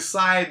to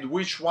decide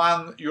which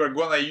one you are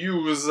going to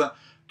use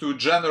to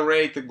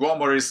generate a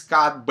Gomory's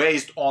cut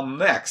based on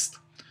next.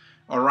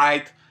 All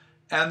right.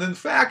 And in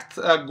fact,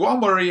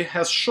 Gomory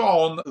has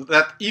shown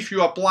that if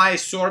you apply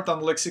certain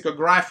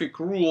lexicographic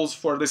rules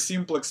for the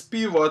simplex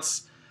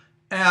pivots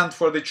and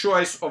for the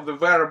choice of the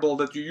variable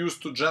that you use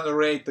to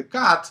generate the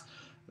cut,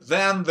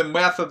 then the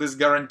method is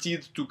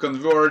guaranteed to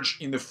converge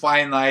in a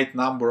finite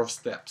number of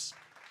steps.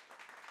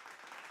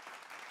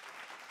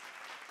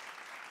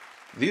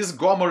 This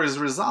Gomory's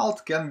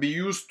result can be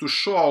used to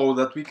show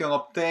that we can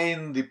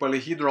obtain the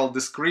polyhedral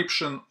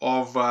description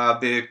of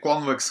the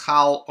convex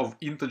hull of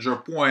integer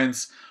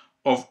points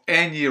of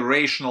any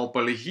rational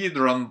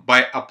polyhedron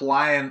by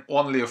applying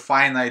only a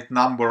finite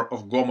number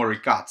of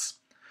Gomory cuts.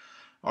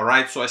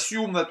 Alright, so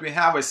assume that we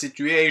have a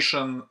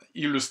situation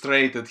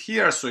illustrated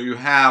here. So you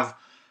have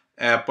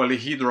a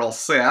polyhedral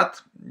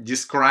set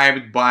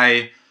described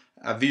by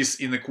these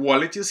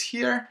inequalities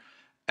here.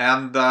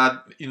 And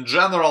in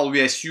general,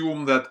 we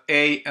assume that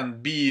A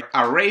and B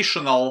are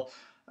rational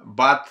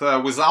but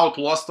without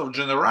loss of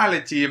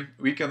generality,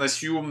 we can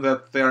assume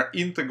that they're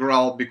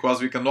integral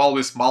because we can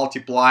always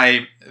multiply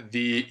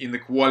the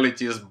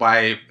inequalities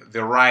by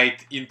the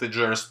right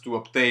integers to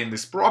obtain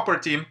this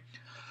property.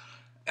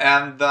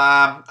 And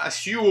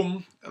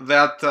assume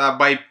that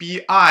by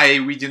pi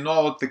we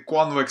denote the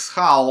convex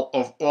hull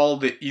of all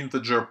the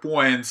integer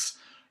points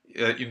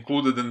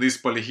included in this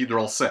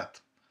polyhedral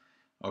set.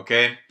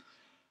 Okay,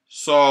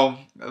 so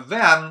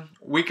then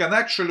we can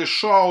actually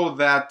show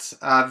that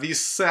this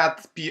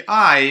set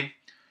pi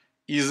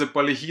is a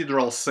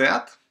polyhedral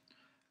set.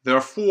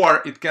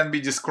 Therefore, it can be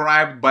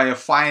described by a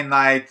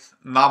finite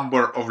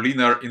number of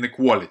linear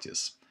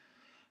inequalities.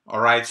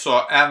 Alright,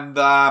 so, and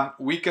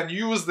we can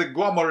use the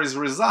Gomory's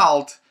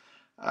result,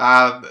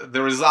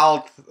 the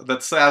result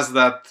that says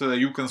that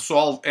you can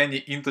solve any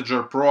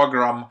integer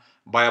program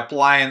by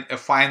applying a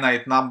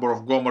finite number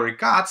of Gomory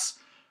cuts,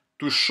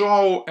 to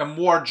show a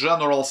more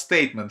general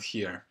statement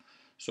here.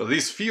 So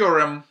this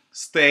theorem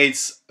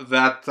states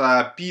that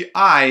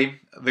pi,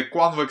 the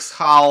convex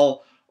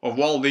hull of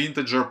all the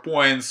integer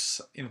points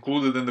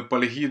included in the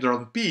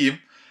polyhedron P,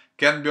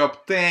 can be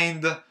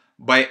obtained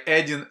by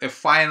adding a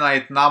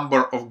finite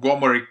number of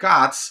Gomory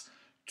cuts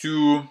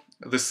to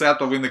the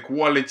set of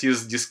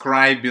inequalities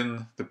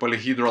describing the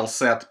polyhedral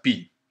set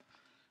P.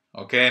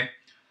 Okay,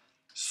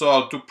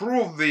 so to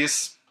prove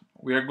this,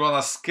 we are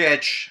gonna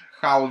sketch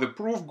how the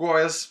proof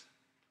goes.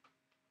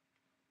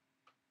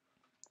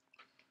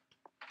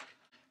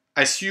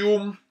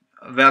 Assume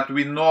that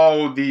we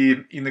know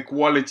the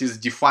inequalities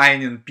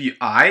defining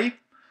pi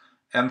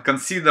and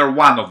consider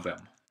one of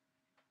them.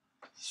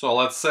 So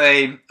let's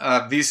say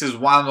this is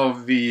one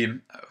of the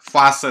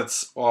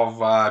facets of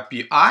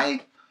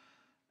pi,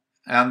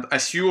 and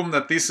assume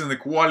that this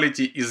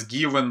inequality is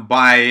given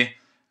by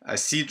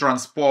C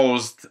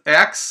transposed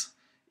x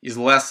is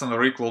less than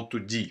or equal to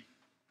d.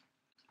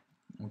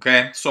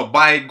 Okay, so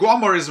by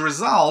Gomory's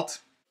result,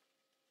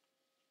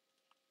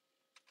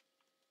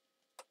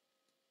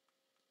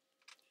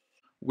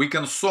 we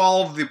can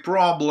solve the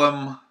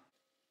problem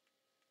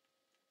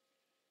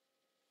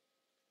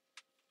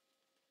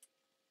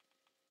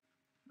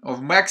of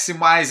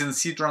maximizing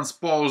C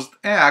transposed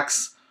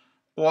x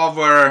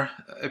over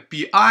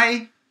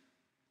pi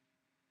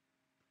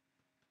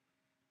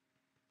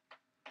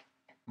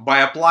by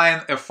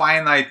applying a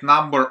finite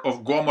number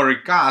of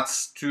Gomory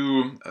cuts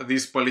to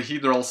this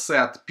polyhedral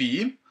set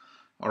P.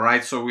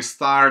 Alright, so we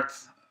start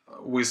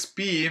with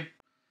P.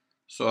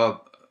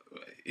 So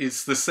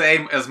it's the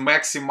same as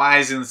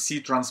maximizing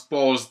C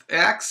transposed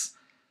x,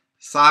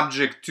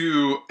 subject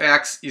to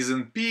x is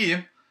in P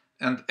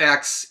and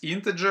x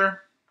integer.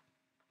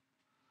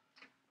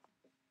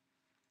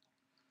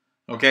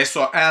 Okay,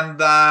 so and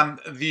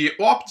the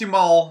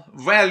optimal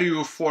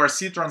value for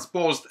C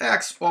transposed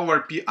x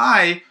over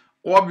pi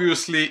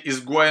obviously is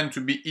going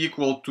to be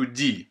equal to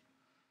d.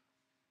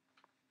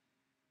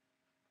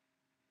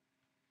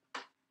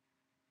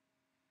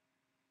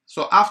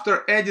 So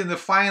after adding a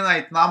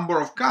finite number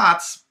of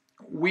cuts,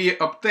 we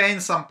obtain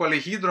some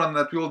polyhedron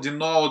that will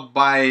denote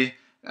by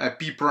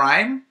p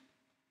prime.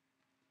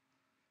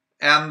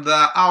 And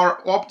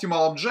our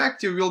optimal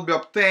objective will be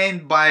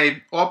obtained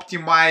by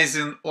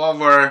optimizing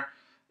over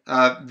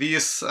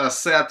this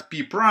set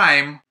p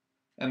prime.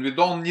 And we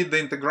don't need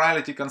the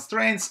integrality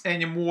constraints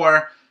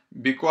anymore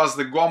because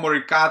the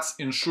Gomory cuts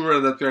ensure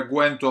that we are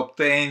going to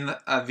obtain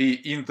the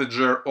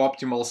integer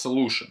optimal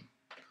solution.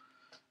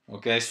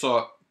 Okay,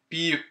 so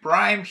p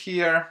prime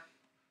here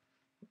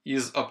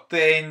is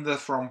obtained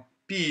from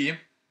p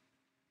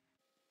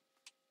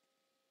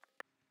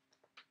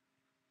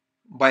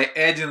by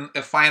adding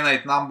a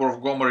finite number of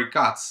Gomory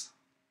cuts.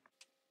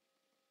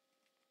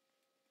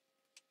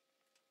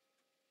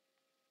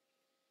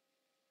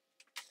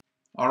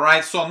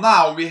 Alright, so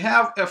now we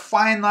have a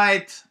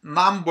finite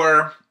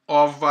number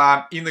of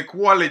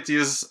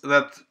inequalities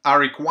that are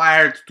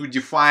required to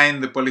define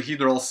the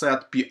polyhedral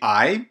set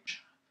pi.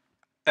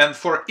 And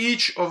for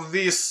each of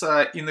these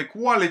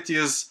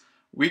inequalities,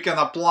 we can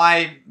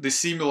apply the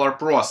similar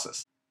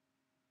process.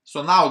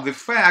 So now the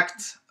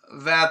fact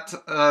that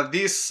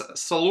this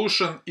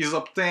solution is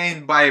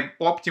obtained by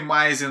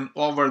optimizing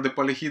over the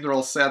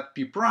polyhedral set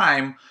p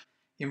prime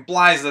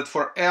implies that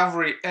for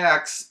every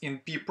x in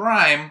p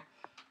prime,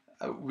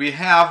 we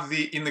have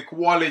the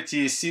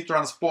inequality C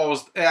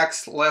transposed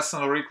x less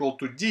than or equal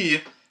to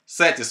d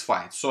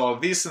satisfied. So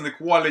this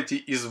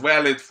inequality is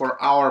valid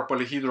for our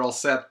polyhedral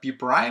set p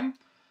prime.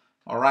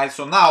 Alright,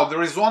 so now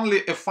there is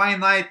only a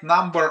finite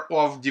number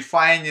of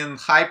defining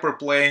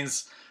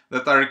hyperplanes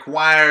that are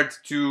required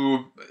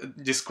to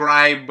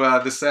describe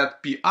the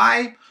set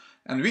pi,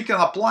 and we can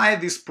apply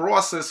this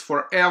process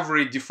for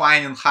every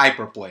defining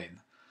hyperplane.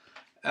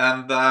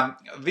 And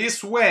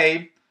this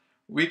way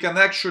we can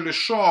actually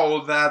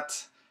show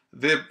that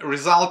the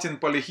resulting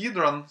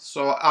polyhedron,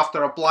 so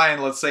after applying,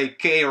 let's say,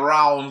 k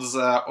rounds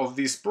of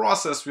this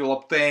process, we'll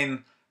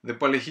obtain the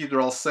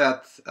polyhedral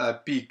set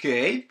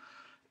pk,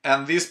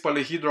 and this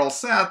polyhedral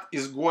set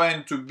is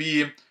going to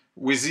be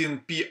within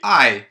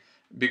pi,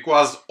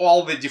 because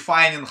all the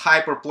defining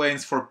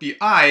hyperplanes for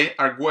Pi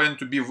are going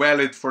to be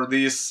valid for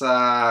this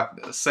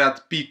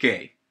set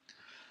Pk.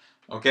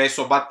 Okay,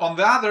 so but on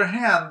the other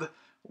hand,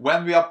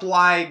 when we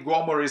apply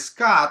Gomory's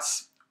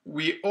cuts,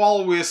 we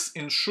always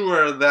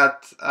ensure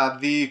that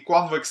the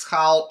convex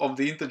hull of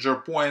the integer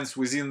points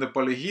within the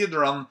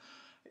polyhedron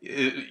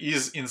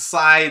is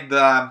inside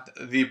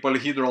the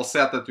polyhedral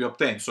set that we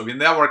obtained. So we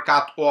never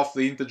cut off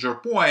the integer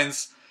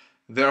points.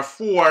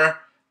 Therefore,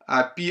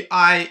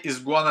 Pi is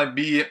gonna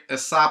be a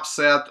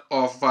subset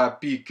of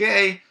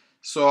Pk.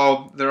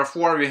 So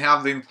therefore, we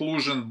have the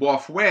inclusion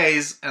both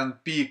ways, and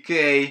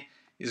Pk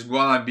is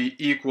gonna be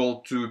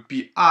equal to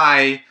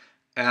Pi,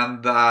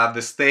 and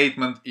the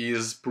statement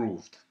is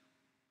proved.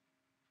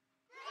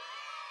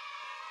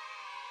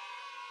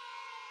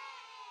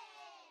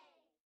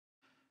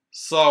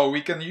 So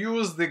we can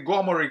use the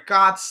Gomory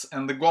cuts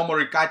and the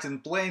Gomory cutting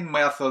plane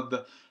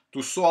method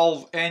to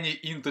solve any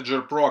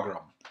integer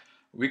program.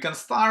 We can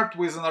start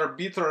with an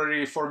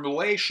arbitrary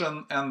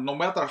formulation, and no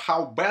matter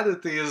how bad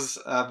it is,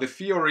 the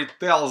theory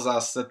tells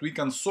us that we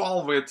can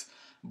solve it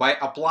by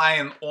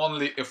applying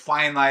only a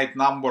finite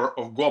number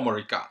of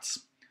Gomory cuts.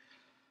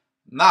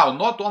 Now,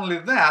 not only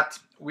that,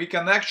 we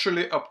can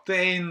actually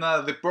obtain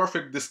the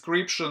perfect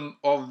description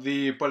of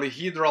the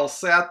polyhedral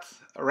set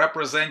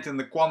representing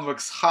the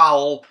convex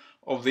hull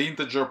of the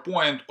integer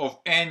point of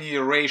any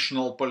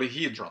rational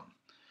polyhedron.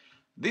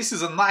 This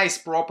is a nice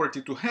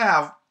property to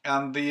have,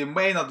 and the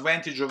main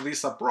advantage of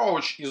this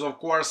approach is, of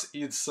course,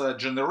 its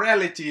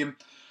generality.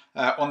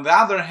 On the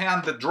other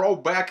hand, the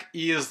drawback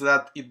is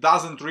that it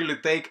doesn't really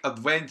take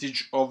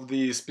advantage of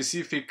the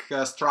specific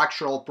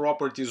structural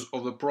properties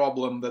of the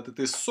problem that it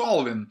is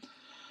solving.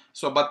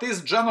 So, but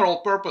these general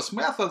purpose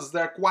methods,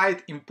 they're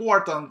quite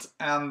important,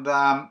 and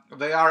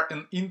they are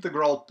an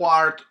integral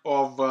part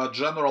of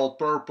general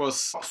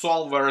purpose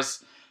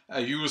solvers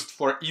used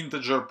for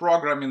integer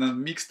programming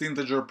and mixed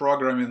integer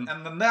programming.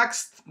 And the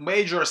next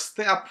major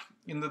step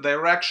in the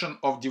direction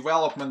of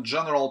development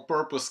general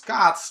purpose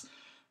cuts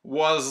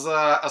was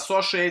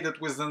associated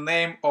with the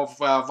name of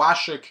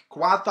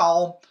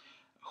Chvatal,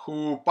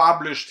 who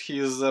published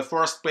his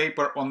first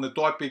paper on the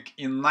topic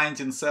in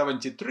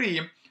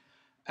 1973.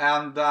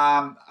 And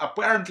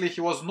apparently he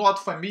was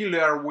not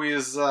familiar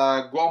with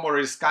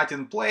Gomory's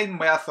cutting plane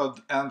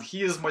method, and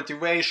his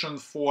motivation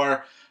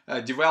for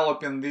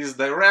developing this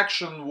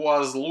direction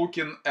was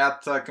looking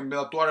at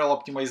combinatorial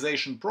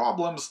optimization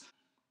problems.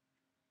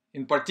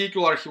 In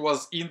particular, he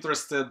was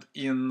interested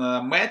in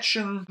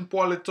matching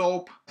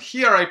polytope.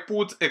 Here I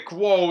put a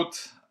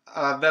quote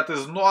that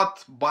is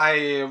not by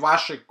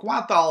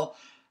Chvatal,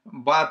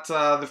 but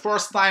the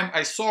first time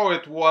I saw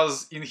it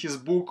was in his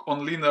book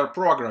on linear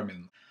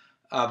programming.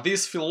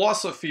 This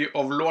philosophy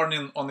of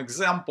learning on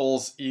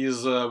examples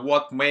is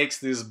what makes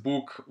this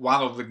book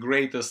one of the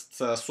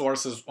greatest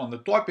sources on the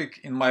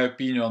topic, in my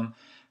opinion,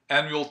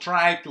 and we'll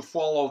try to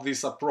follow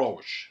this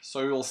approach.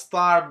 So we'll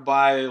start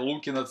by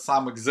looking at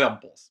some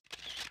examples.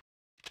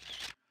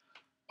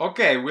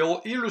 Okay,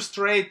 we'll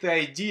illustrate the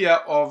idea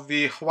of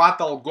the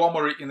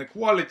Chvatal-Gomory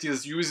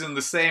inequalities using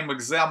the same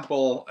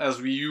example as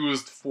we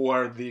used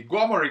for the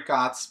Gomory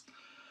cuts.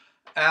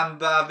 And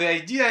the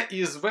idea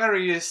is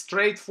very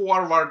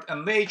straightforward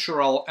and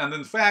natural, and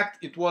in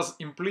fact it was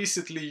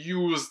implicitly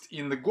used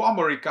in the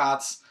Gomory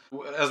cuts,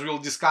 as we'll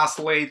discuss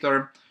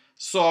later.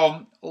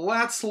 So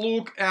let's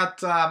look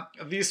at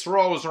these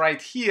rows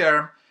right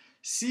here.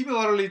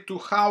 Similarly to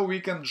how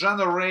we can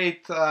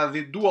generate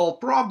the dual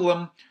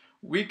problem,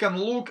 we can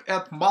look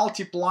at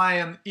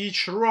multiplying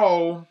each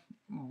row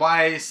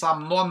by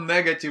some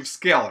non-negative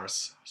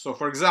scalars. So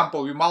for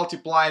example, we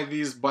multiply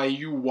this by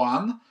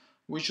u1,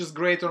 which is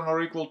greater than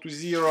or equal to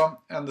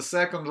 0, and the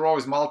second row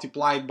is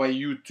multiplied by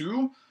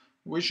u2,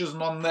 which is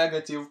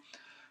non-negative.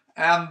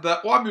 And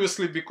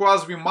obviously,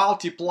 because we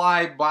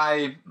multiply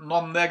by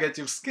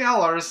non-negative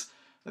scalars,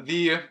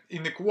 the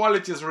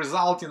inequalities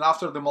resulting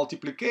after the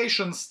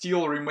multiplication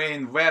still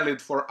remain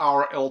valid for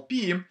our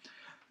LP.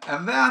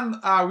 And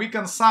then we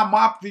can sum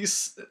up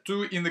these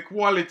two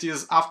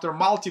inequalities after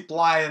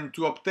multiplying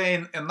to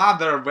obtain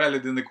another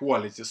valid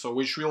inequality, so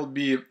which will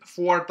be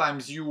 4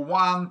 times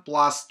u1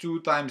 plus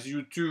 2 times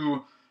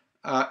u2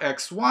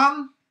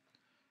 x1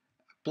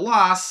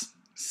 plus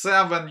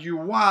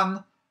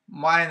 7u1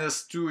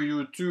 minus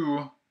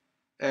 2u2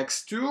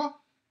 x2,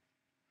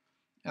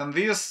 and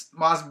this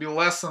must be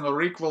less than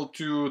or equal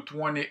to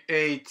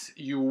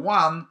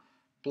 28u1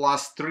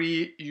 plus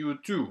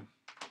 3u2.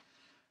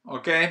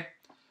 Okay?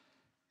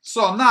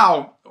 So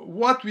now,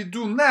 what we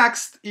do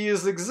next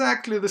is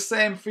exactly the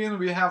same thing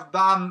we have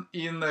done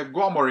in a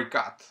Gomory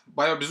cut.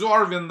 By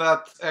observing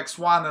that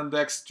x1 and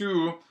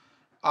x2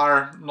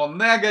 are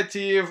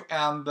non-negative,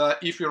 and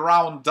if you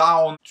round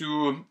down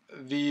to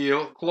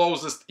the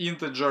closest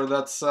integer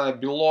that's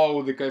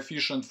below the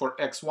coefficient for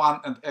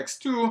x1 and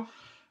x2,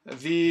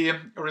 the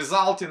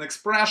resulting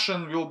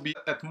expression will be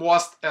at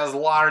most as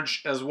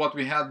large as what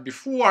we had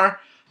before,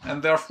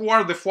 and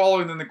therefore the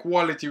following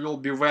inequality will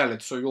be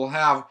valid. So you'll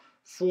have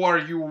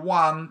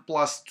 4u1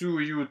 plus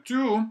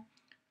 2u2,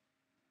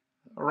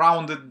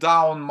 rounded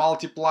down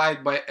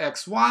multiplied by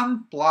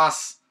x1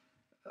 plus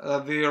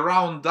the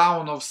round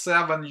down of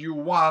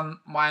 7u1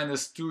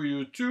 minus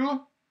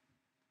 2u2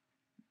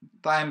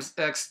 times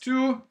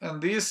x2,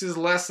 and this is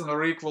less than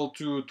or equal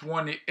to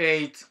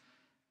 28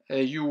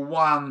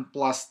 u1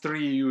 plus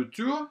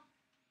 3u2.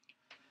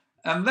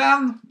 And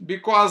then,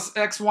 because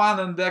x1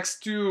 and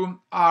x2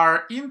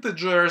 are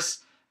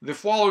integers, the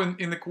following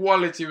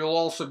inequality will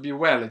also be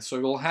valid.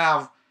 So we'll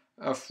have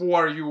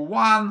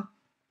 4u1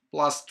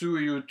 plus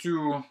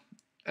 2u2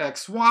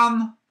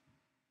 x1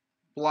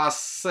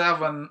 plus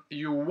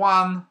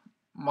 7u1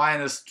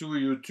 minus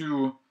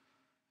 2u2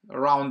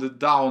 rounded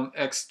down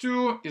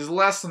x2 is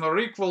less than or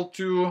equal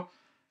to,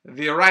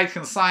 the right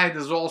hand side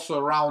is also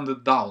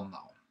rounded down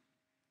now.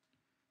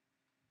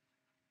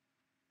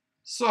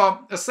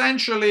 So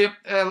essentially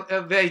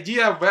the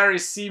idea very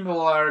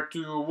similar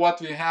to what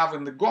we have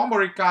in the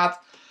Gomory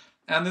cut,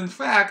 and in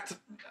fact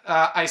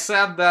I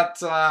said that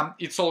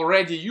it's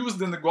already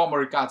used in the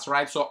Gomory cuts,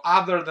 right? So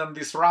other than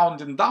this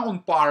rounding down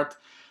part,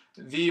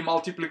 the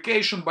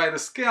multiplication by the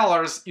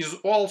scalars is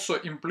also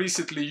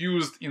implicitly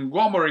used in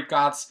Gomory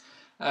cuts,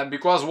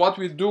 because what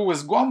we do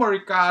with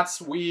Gomory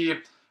cuts, we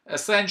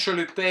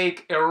essentially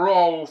take a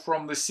row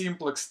from the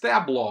simplex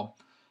tableau.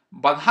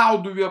 But how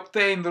do we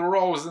obtain the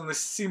rows in the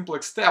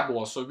simplex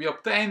tableau? So we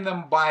obtain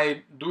them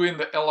by doing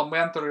the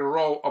elementary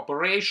row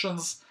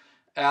operations,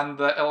 and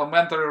the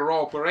elementary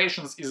row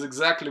operations is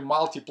exactly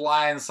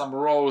multiplying some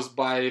rows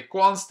by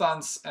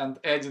constants and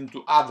adding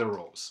to other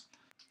rows.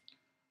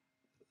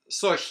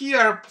 So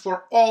here,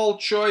 for all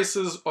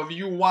choices of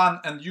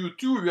u1 and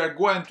u2, we are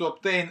going to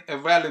obtain a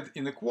valid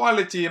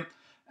inequality.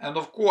 And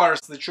of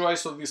course, the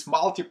choice of these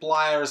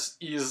multipliers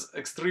is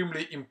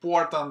extremely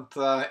important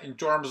in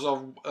terms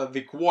of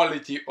the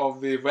quality of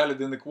the valid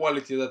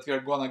inequality that we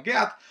are going to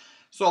get.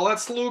 So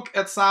let's look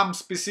at some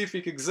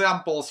specific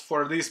examples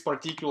for this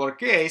particular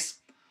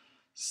case.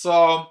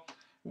 So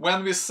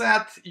when we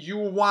set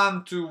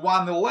u1 to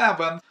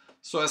 1/11,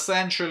 so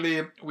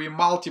essentially we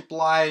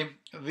multiply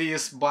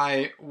this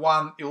by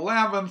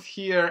 1/11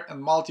 here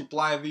and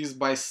multiply this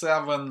by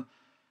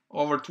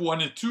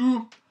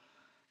 7/22.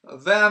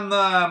 Then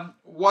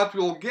what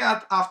we'll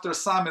get after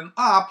summing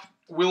up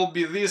will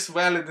be this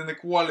valid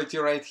inequality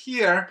right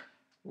here,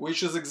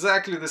 which is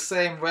exactly the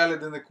same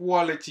valid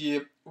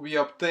inequality we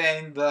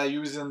obtained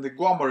using the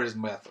Gomory's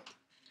method.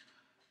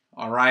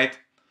 Alright,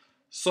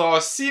 so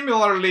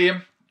similarly,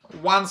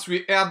 once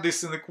we add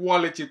this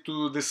inequality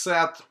to the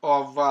set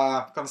of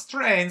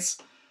constraints,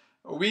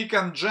 we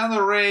can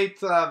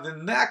generate the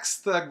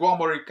next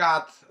Gomory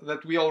cut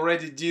that we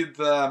already did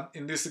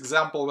in this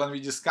example when we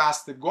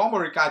discussed the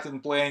Gomory cutting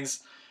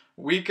planes.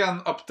 We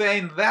can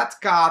obtain that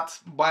cut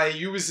by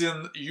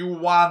using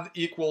u1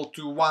 equal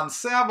to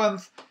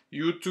 1/7,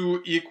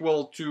 u2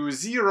 equal to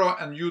 0,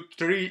 and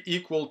u3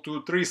 equal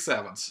to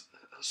 3/7.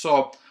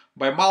 So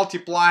by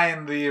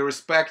multiplying the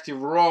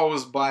respective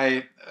rows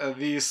by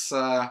these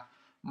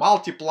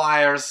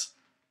multipliers,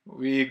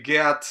 we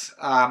get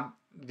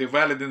the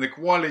valid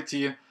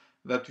inequality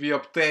that we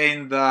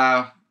obtained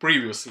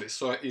previously.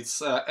 So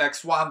it's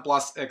x1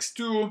 plus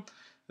x2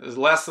 is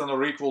less than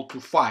or equal to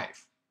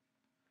 5.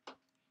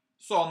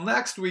 So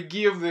next we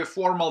give the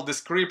formal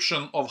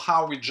description of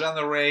how we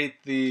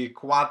generate the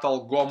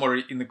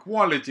Chvatal-Gomory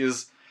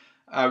inequalities.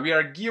 We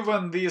are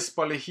given this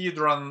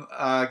polyhedron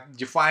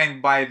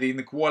defined by the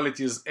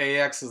inequalities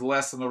ax is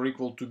less than or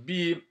equal to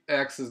b,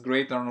 x is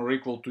greater than or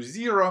equal to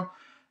 0,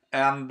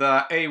 and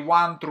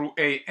a1 through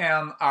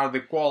an are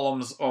the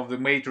columns of the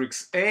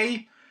matrix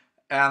A,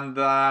 and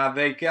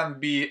they can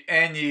be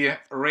any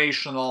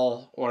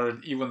rational or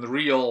even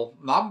real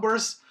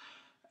numbers.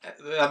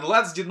 And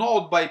let's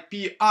denote by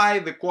pi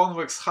the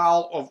convex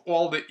hull of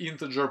all the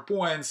integer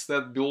points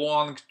that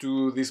belong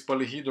to this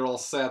polyhedral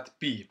set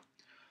P.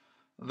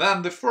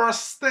 Then the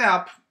first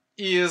step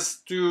is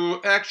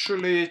to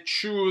actually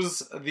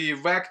choose the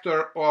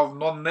vector of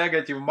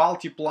non-negative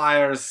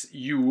multipliers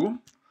u.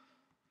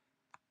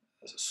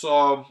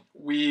 So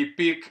we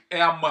pick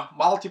m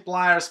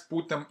multipliers,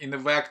 put them in the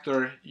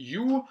vector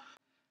u,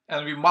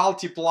 and we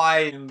multiply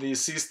in the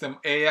system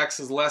ax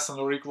is less than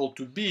or equal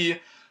to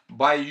b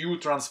by u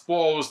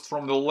transposed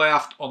from the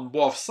left on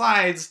both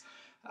sides.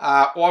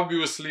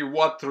 Obviously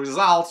what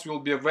results will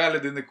be a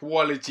valid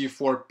inequality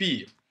for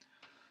p.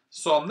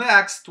 So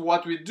next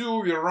what we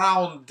do, we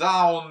round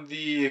down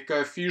the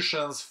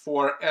coefficients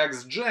for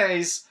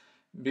xj's,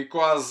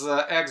 because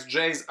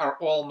xj's are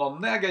all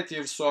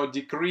non-negative, so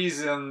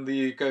decreasing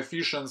the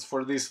coefficients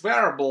for these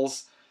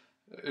variables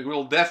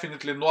will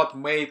definitely not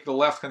make the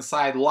left-hand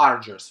side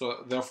larger.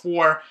 So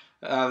therefore,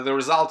 the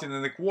resulting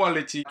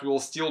inequality will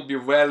still be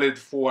valid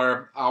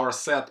for our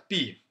set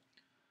P.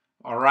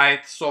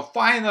 Alright, so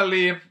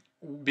finally,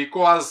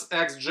 because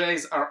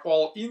xj's are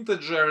all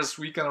integers,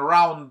 we can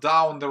round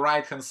down the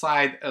right-hand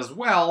side as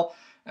well.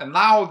 And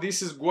now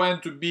this is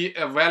going to be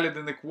a valid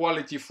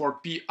inequality for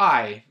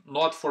pi,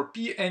 not for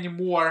p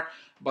anymore,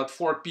 but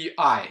for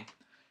pi.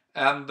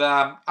 And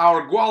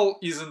our goal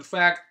is in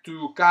fact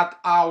to cut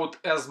out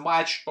as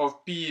much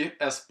of p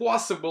as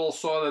possible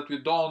so that we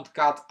don't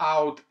cut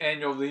out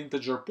any of the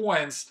integer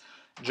points,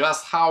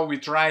 just how we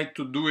tried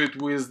to do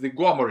it with the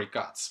Gomory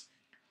cuts.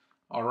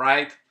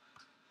 Alright,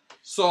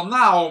 so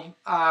now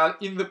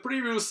in the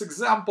previous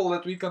example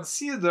that we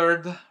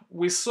considered,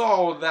 we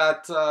saw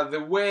that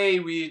the way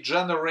we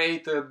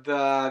generated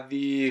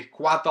the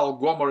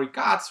Chvatal-Gomory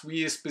cuts,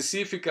 we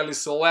specifically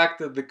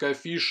selected the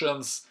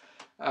coefficients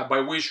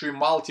by which we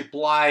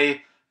multiply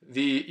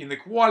the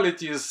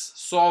inequalities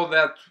so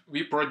that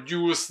we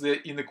produce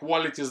the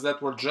inequalities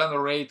that were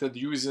generated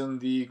using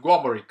the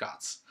Gomory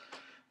cuts.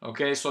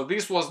 Okay, so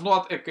this was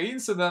not a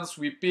coincidence.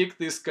 We picked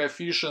these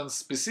coefficients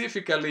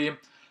specifically,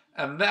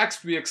 and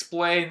next we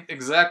explain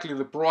exactly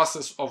the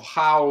process of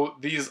how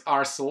these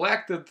are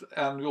selected,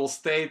 and we'll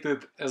state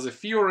it as a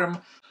theorem.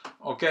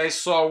 Okay,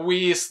 so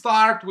we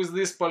start with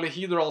this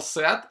polyhedral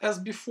set as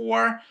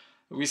before.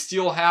 We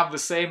still have the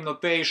same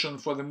notation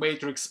for the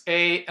matrix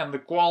A and the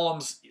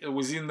columns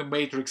within the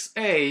matrix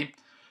A.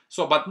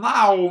 So, but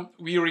now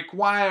we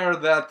require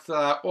that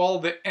all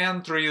the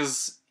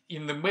entries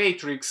in the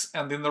matrix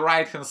and in the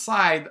right hand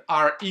side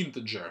are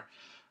integer.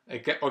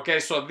 Okay,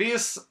 so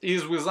this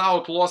is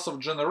without loss of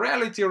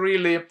generality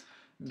really,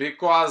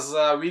 because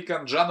we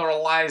can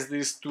generalize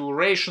this to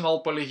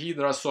rational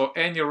polyhedra, so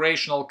any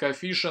rational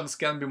coefficients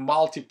can be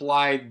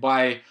multiplied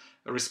by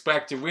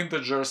respective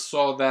integers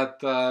so that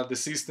the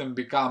system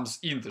becomes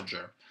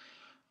integer.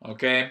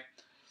 Okay,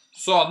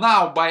 so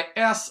now by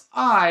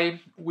SI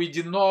we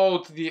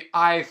denote the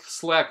ith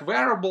slack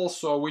variable,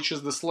 so which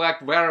is the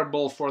slack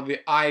variable for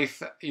the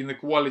ith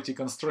inequality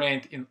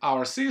constraint in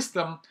our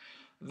system.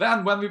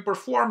 Then when we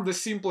perform the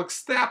simplex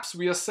steps,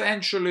 we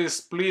essentially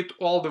split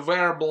all the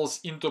variables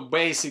into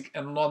basic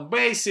and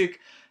non-basic,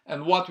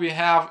 and what we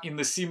have in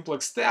the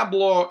simplex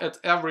tableau at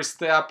every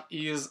step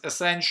is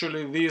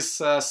essentially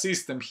this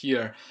system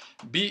here.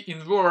 B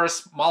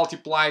inverse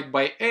multiplied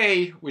by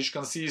A, which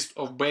consists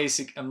of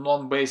basic and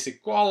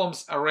non-basic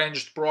columns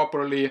arranged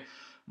properly,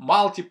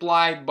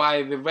 multiplied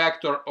by the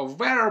vector of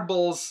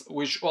variables,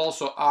 which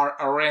also are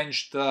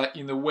arranged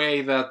in a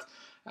way that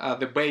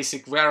the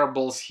basic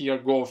variables here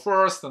go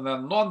first, and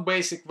then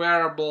non-basic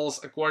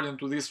variables according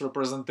to this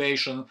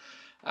representation.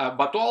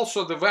 But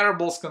also the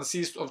variables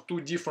consist of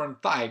two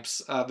different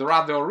types. There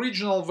are the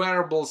original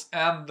variables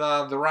and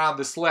there are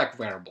the slack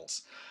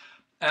variables.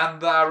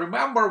 And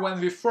remember, when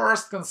we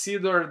first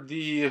considered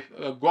the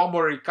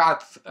Gomory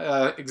cut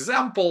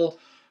example,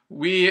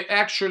 we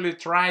actually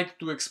tried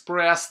to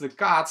express the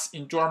cuts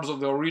in terms of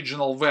the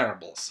original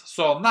variables.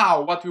 So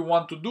now what we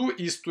want to do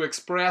is to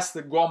express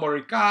the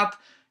Gomory cut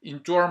in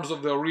terms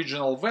of the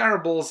original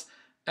variables,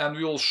 and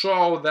we will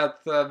show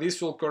that this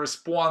will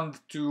correspond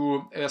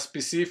to a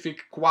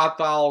specific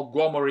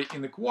Chvatal-Gomory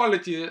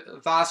inequality,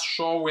 thus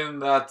showing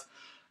that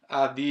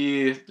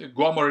the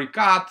Gomory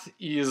cut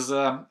is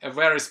a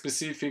very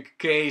specific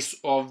case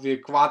of the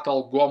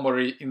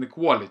Chvatal-Gomory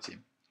inequality.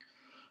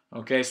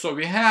 Okay, so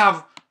we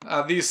have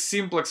this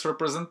simplex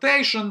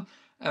representation,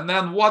 and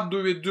then what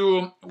do we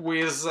do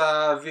with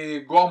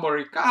the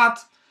Gomory cut?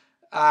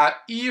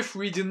 If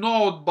we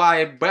denote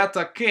by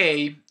beta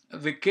k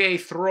the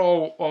kth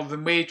row of the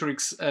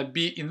matrix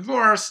B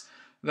inverse,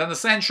 then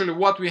essentially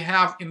what we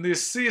have in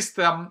this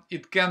system,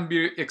 it can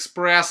be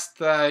expressed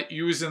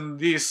using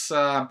this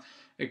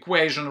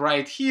equation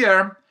right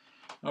here.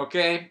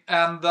 Okay,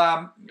 and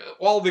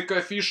all the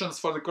coefficients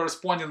for the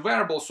corresponding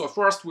variables. So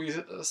first we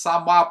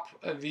sum up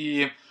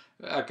the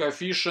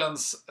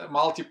coefficients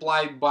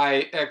multiplied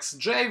by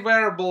xj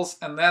variables,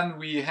 and then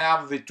we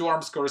have the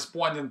terms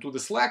corresponding to the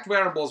slack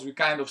variables. We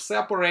kind of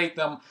separate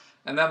them,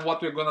 and then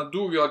what we're going to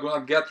do, we are going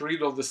to get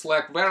rid of the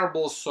slack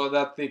variables so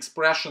that the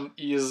expression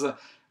is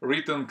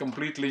written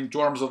completely in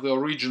terms of the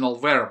original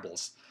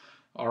variables.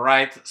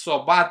 Alright, so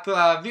but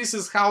this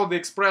is how the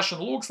expression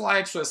looks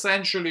like. So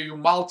essentially you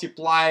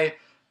multiply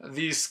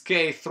this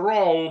kth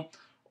row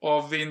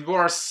of the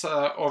inverse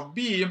of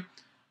B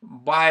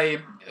by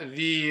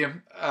the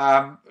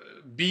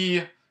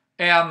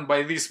Bn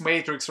by this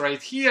matrix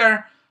right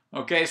here.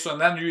 Okay, so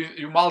then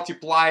you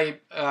multiply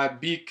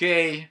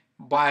Bk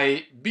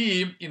by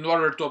B in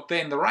order to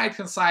obtain the right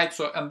hand side.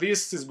 So, and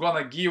this is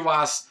gonna give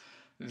us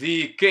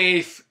the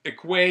kth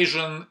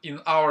equation in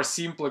our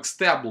simplex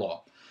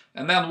tableau.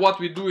 And then what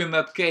we do in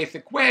that kth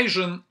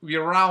equation, we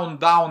round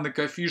down the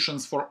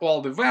coefficients for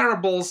all the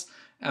variables,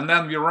 and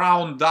then we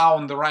round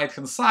down the right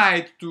hand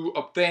side to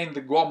obtain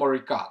the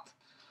Gomory cut.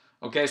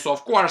 Okay, so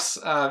of course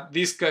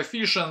these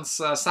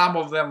coefficients, some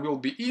of them will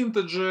be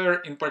integer.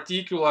 In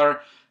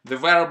particular, the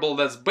variable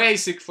that's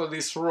basic for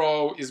this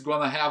row is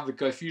going to have the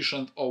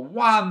coefficient of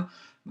 1.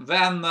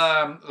 Then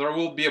there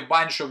will be a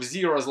bunch of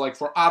zeros, like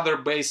for other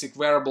basic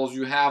variables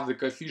you have the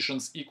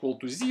coefficients equal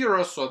to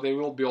 0, so they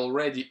will be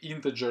already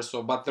integers.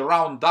 So, but the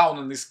round down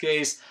in this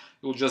case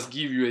will just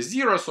give you a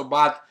 0. So,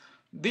 but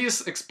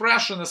this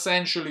expression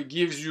essentially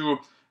gives you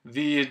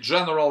the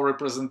general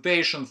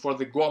representation for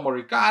the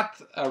Gomory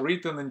cut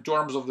written in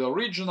terms of the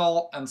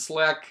original and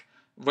slack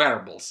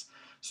variables.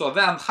 So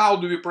then how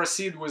do we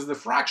proceed with the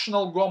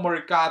fractional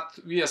Gomory cut?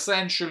 We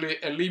essentially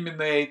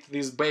eliminate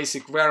this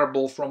basic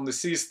variable from the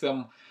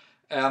system,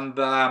 and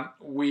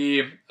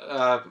we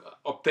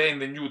obtain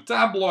the new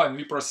tableau, and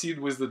we proceed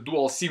with the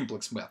dual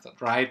simplex method,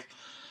 right?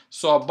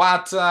 So,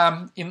 but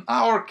in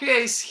our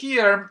case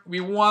here, we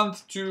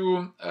want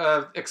to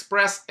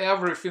express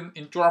everything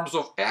in terms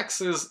of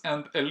x's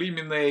and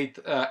eliminate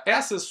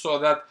s's, so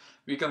that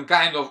we can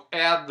kind of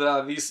add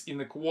this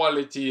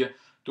inequality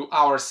to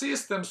our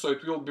system, so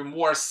it will be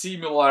more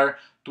similar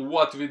to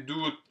what we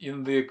do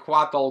in the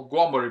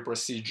Chvatal-Gomory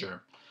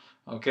procedure.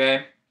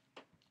 Okay,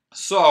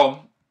 so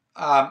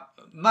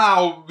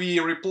now we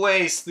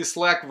replace the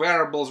slack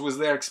variables with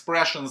their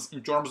expressions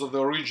in terms of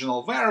the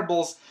original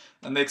variables,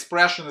 and the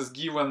expression is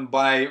given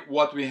by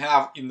what we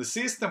have in the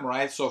system,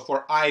 right? So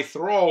for ith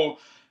row,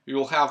 we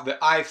will have the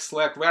ith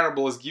slack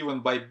variable is given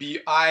by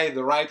bi,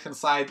 the right hand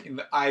side in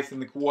the ith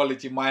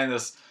inequality,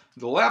 minus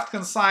the left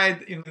hand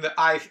side in the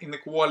ith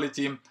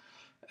inequality.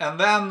 And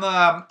then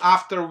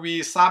after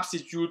we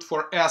substitute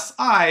for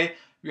si,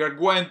 we are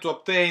going to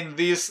obtain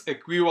this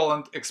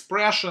equivalent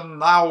expression,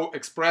 now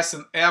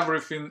expressing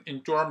everything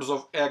in terms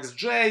of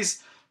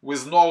xj's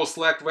with no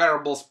slack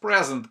variables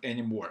present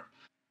anymore.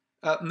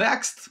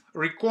 Next,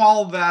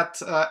 recall that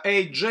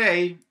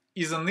aj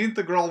is an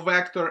integral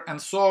vector, and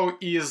so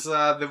is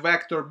the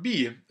vector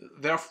b.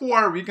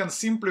 Therefore, we can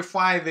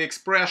simplify the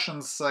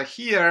expressions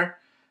here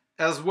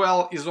as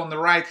well as on the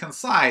right hand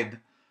side.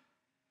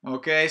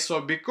 Okay,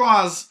 so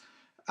because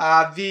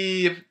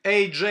the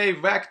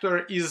aj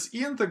vector is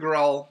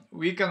integral,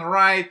 we can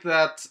write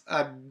that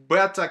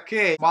beta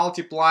k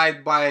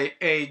multiplied by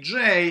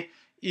aj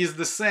is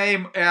the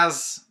same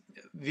as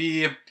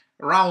the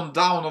round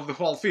down of the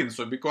whole thing.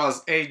 So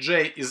because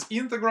aj is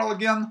integral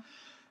again,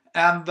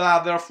 and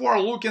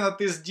therefore looking at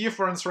this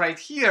difference right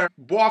here,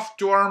 both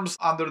terms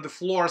under the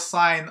floor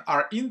sign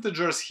are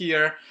integers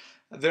here.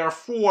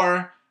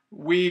 Therefore,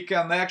 we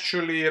can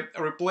actually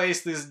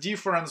replace this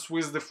difference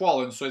with the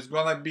following. So it's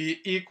going to be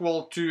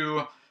equal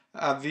to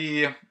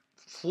the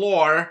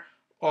floor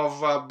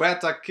of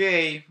beta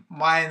k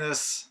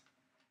minus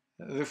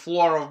the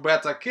floor of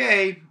beta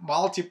k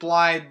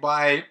multiplied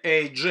by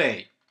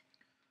aj.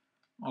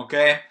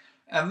 Okay,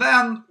 and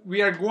then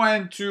we are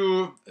going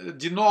to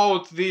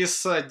denote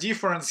this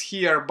difference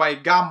here by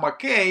gamma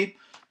k,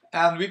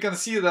 and we can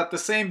see that the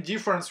same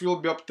difference will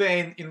be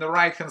obtained in the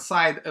right hand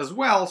side as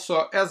well.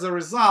 So as a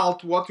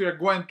result, what we are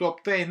going to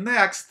obtain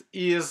next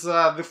is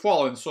the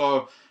following.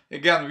 So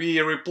again, we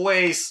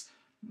replace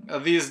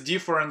this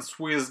difference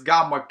with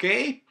gamma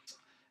k,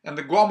 and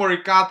the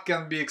Gomory cut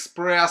can be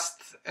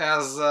expressed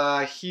as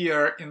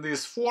here in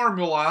this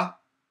formula.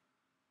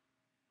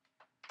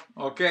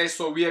 Okay,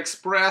 so we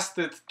expressed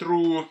it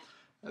through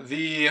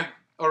the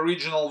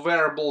original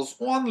variables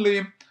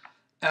only,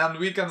 and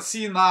we can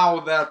see now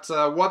that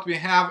what we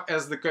have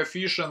as the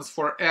coefficients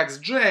for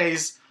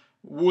xj's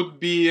would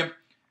be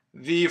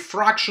the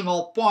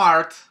fractional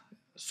part.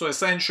 So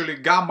essentially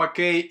gamma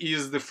k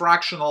is the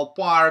fractional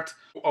part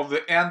of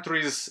the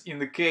entries in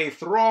the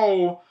kth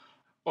row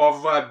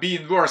of B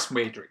inverse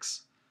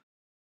matrix.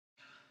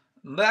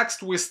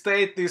 Next, we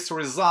state this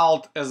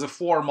result as a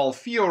formal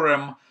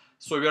theorem.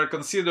 So we are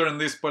considering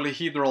this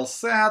polyhedral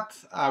set.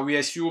 We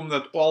assume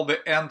that all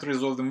the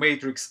entries of the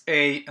matrix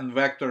A and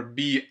vector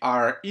B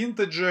are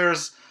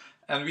integers,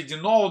 and we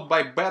denote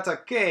by beta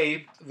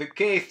k the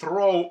kth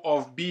row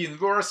of B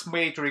inverse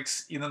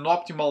matrix in an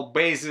optimal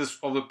basis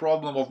of the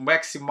problem of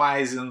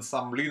maximizing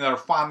some linear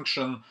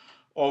function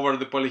over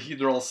the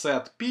polyhedral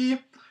set P.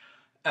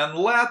 And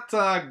let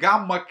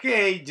gamma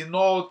k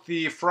denote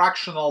the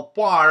fractional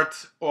part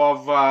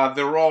of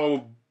the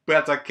row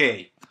beta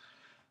k.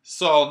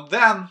 So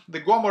then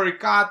the Gomory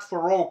cut for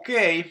row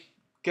k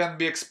can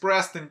be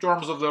expressed in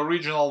terms of the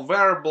original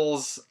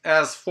variables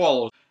as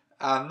follows.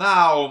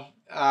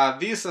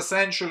 This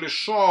essentially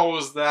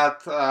shows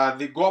that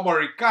the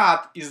Gomory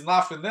cut is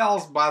nothing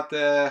else but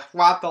a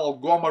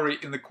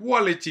Chvatal-Gomory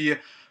inequality,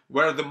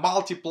 where the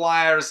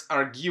multipliers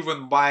are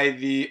given by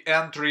the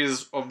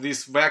entries of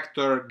this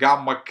vector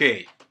gamma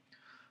k.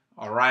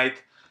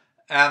 Alright,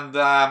 and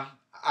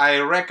I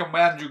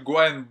recommend you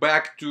going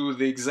back to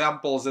the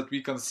examples that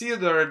we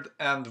considered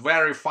and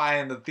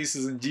verifying that this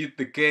is indeed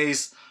the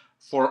case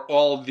for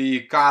all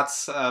the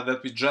cuts that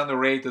we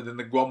generated in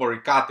the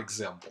Gomory cut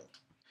example.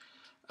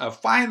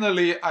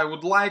 Finally, I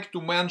would like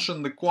to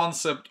mention the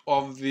concept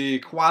of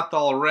the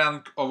Chvatal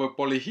rank of a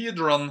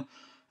polyhedron.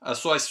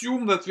 So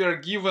assume that we are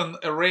given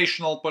a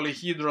rational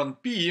polyhedron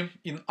P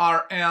in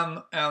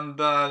Rn, and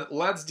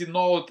let's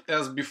denote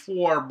as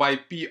before by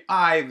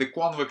Pi the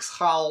convex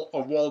hull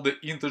of all the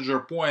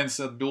integer points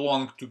that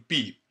belong to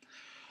P.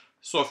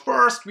 So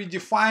first we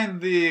define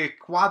the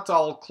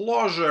Chvatal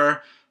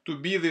closure to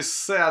be this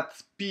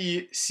set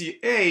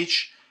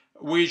PCH,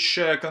 which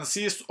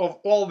consists of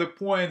all the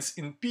points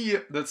in P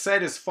that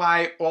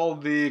satisfy all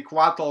the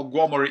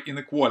Chvatal-Gomory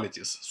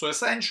inequalities. So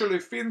essentially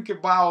think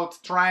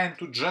about trying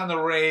to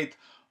generate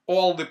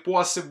all the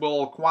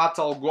possible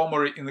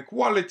Chvatal-Gomory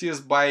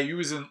inequalities by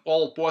using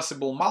all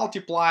possible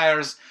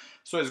multipliers.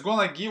 So it's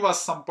gonna give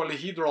us some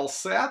polyhedral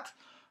set.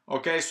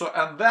 Okay, so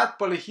and that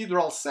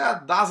polyhedral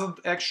set doesn't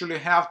actually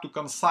have to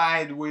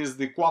coincide with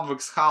the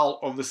convex hull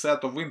of the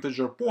set of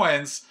integer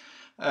points,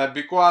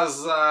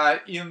 because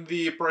in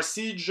the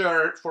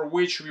procedure for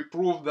which we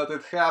proved that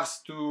it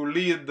has to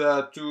lead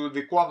to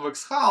the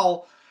convex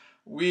hull,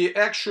 we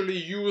actually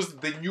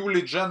used the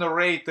newly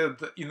generated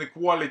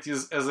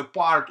inequalities as a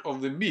part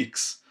of the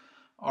mix.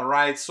 All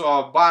right,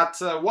 so but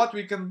what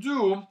we can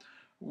do,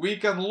 we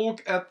can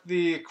look at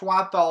the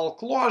Chvatal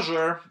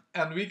closure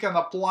and we can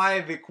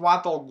apply the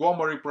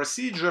Chvatal-Gomory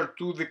procedure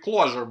to the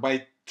closure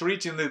by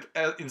treating it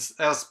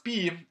as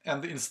P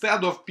and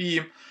instead of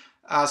P.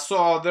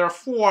 So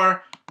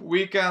therefore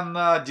we can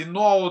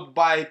denote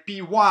by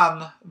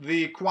P1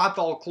 the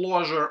Chvatal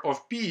closure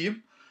of P,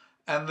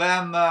 and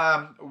then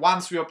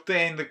once we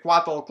obtain the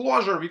Chvatal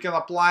closure, we can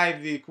apply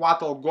the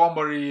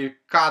Chvatal-Gomory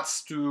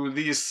cuts to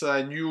this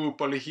new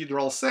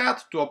polyhedral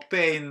set to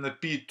obtain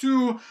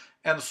P2,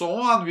 and so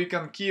on. We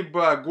can keep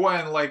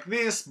going like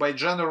this by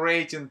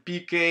generating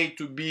pk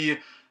to be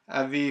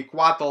the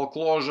Chvatal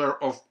closure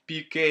of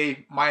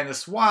pk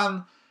minus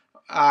 1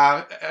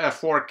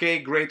 for k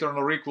greater than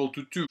or equal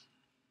to 2.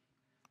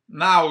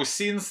 Now,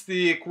 since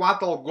the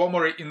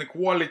Chvatal-Gomory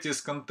inequalities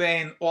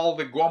contain all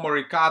the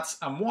Gomory cuts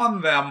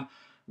among them,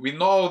 we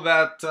know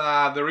that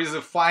there is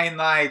a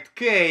finite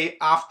k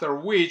after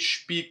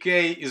which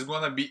pk is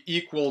going to be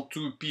equal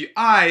to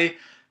pi,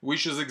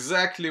 which is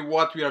exactly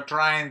what we are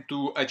trying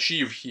to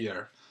achieve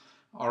here.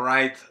 All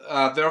right.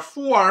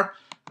 Therefore,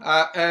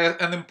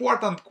 an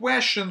important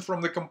question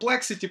from the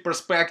complexity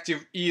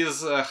perspective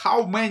is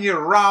how many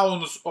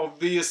rounds of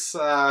these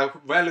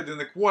valid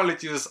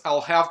inequalities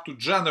I'll have to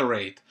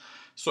generate.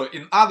 So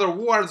in other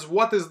words,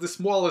 what is the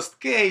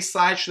smallest k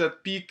such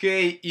that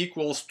pk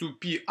equals to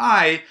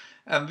pi?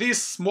 And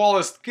this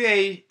smallest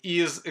k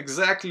is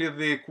exactly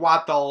the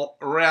Chvatal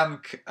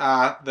rank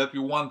that we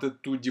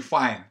wanted to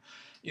define.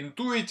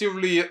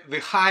 Intuitively, the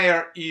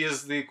higher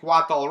is the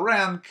Chvatal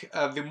rank,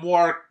 the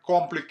more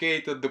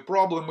complicated the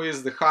problem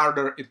is, the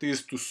harder it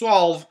is to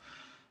solve.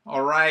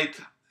 All right,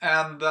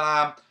 and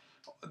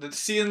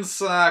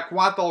since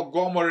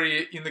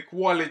Chvatal-Gomory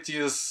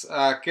inequalities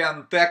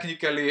can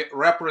technically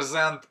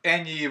represent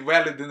any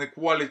valid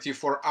inequality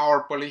for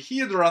our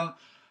polyhedron,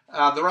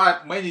 there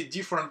are many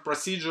different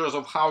procedures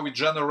of how we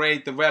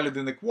generate the valid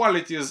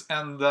inequalities,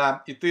 and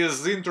it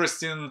is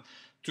interesting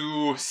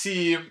to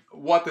see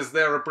what is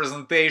their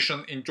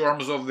representation in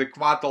terms of the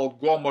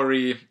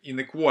Chvatal-Gomory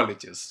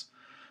inequalities.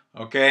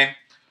 Okay,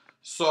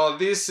 so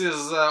this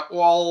is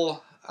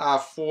all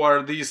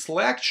for this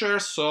lecture.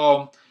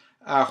 So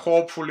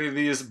hopefully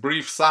this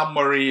brief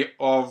summary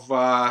of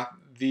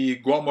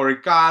the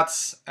Gomory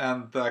cuts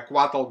and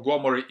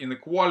Chvatal-Gomory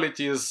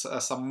inequalities,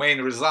 some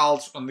main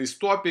results on these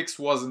topics,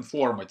 was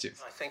informative.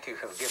 I think you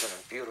have given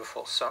a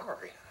beautiful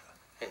summary,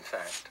 in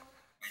fact.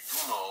 We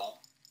do know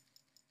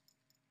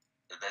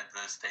that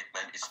the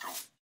statement is true.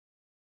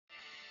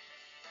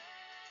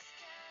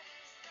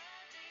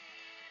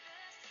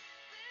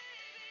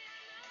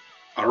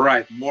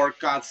 Alright, more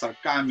cuts are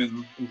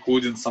coming,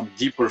 including some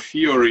deeper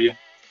theory,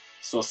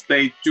 so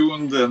stay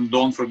tuned and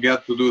don't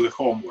forget to do the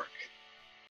homework.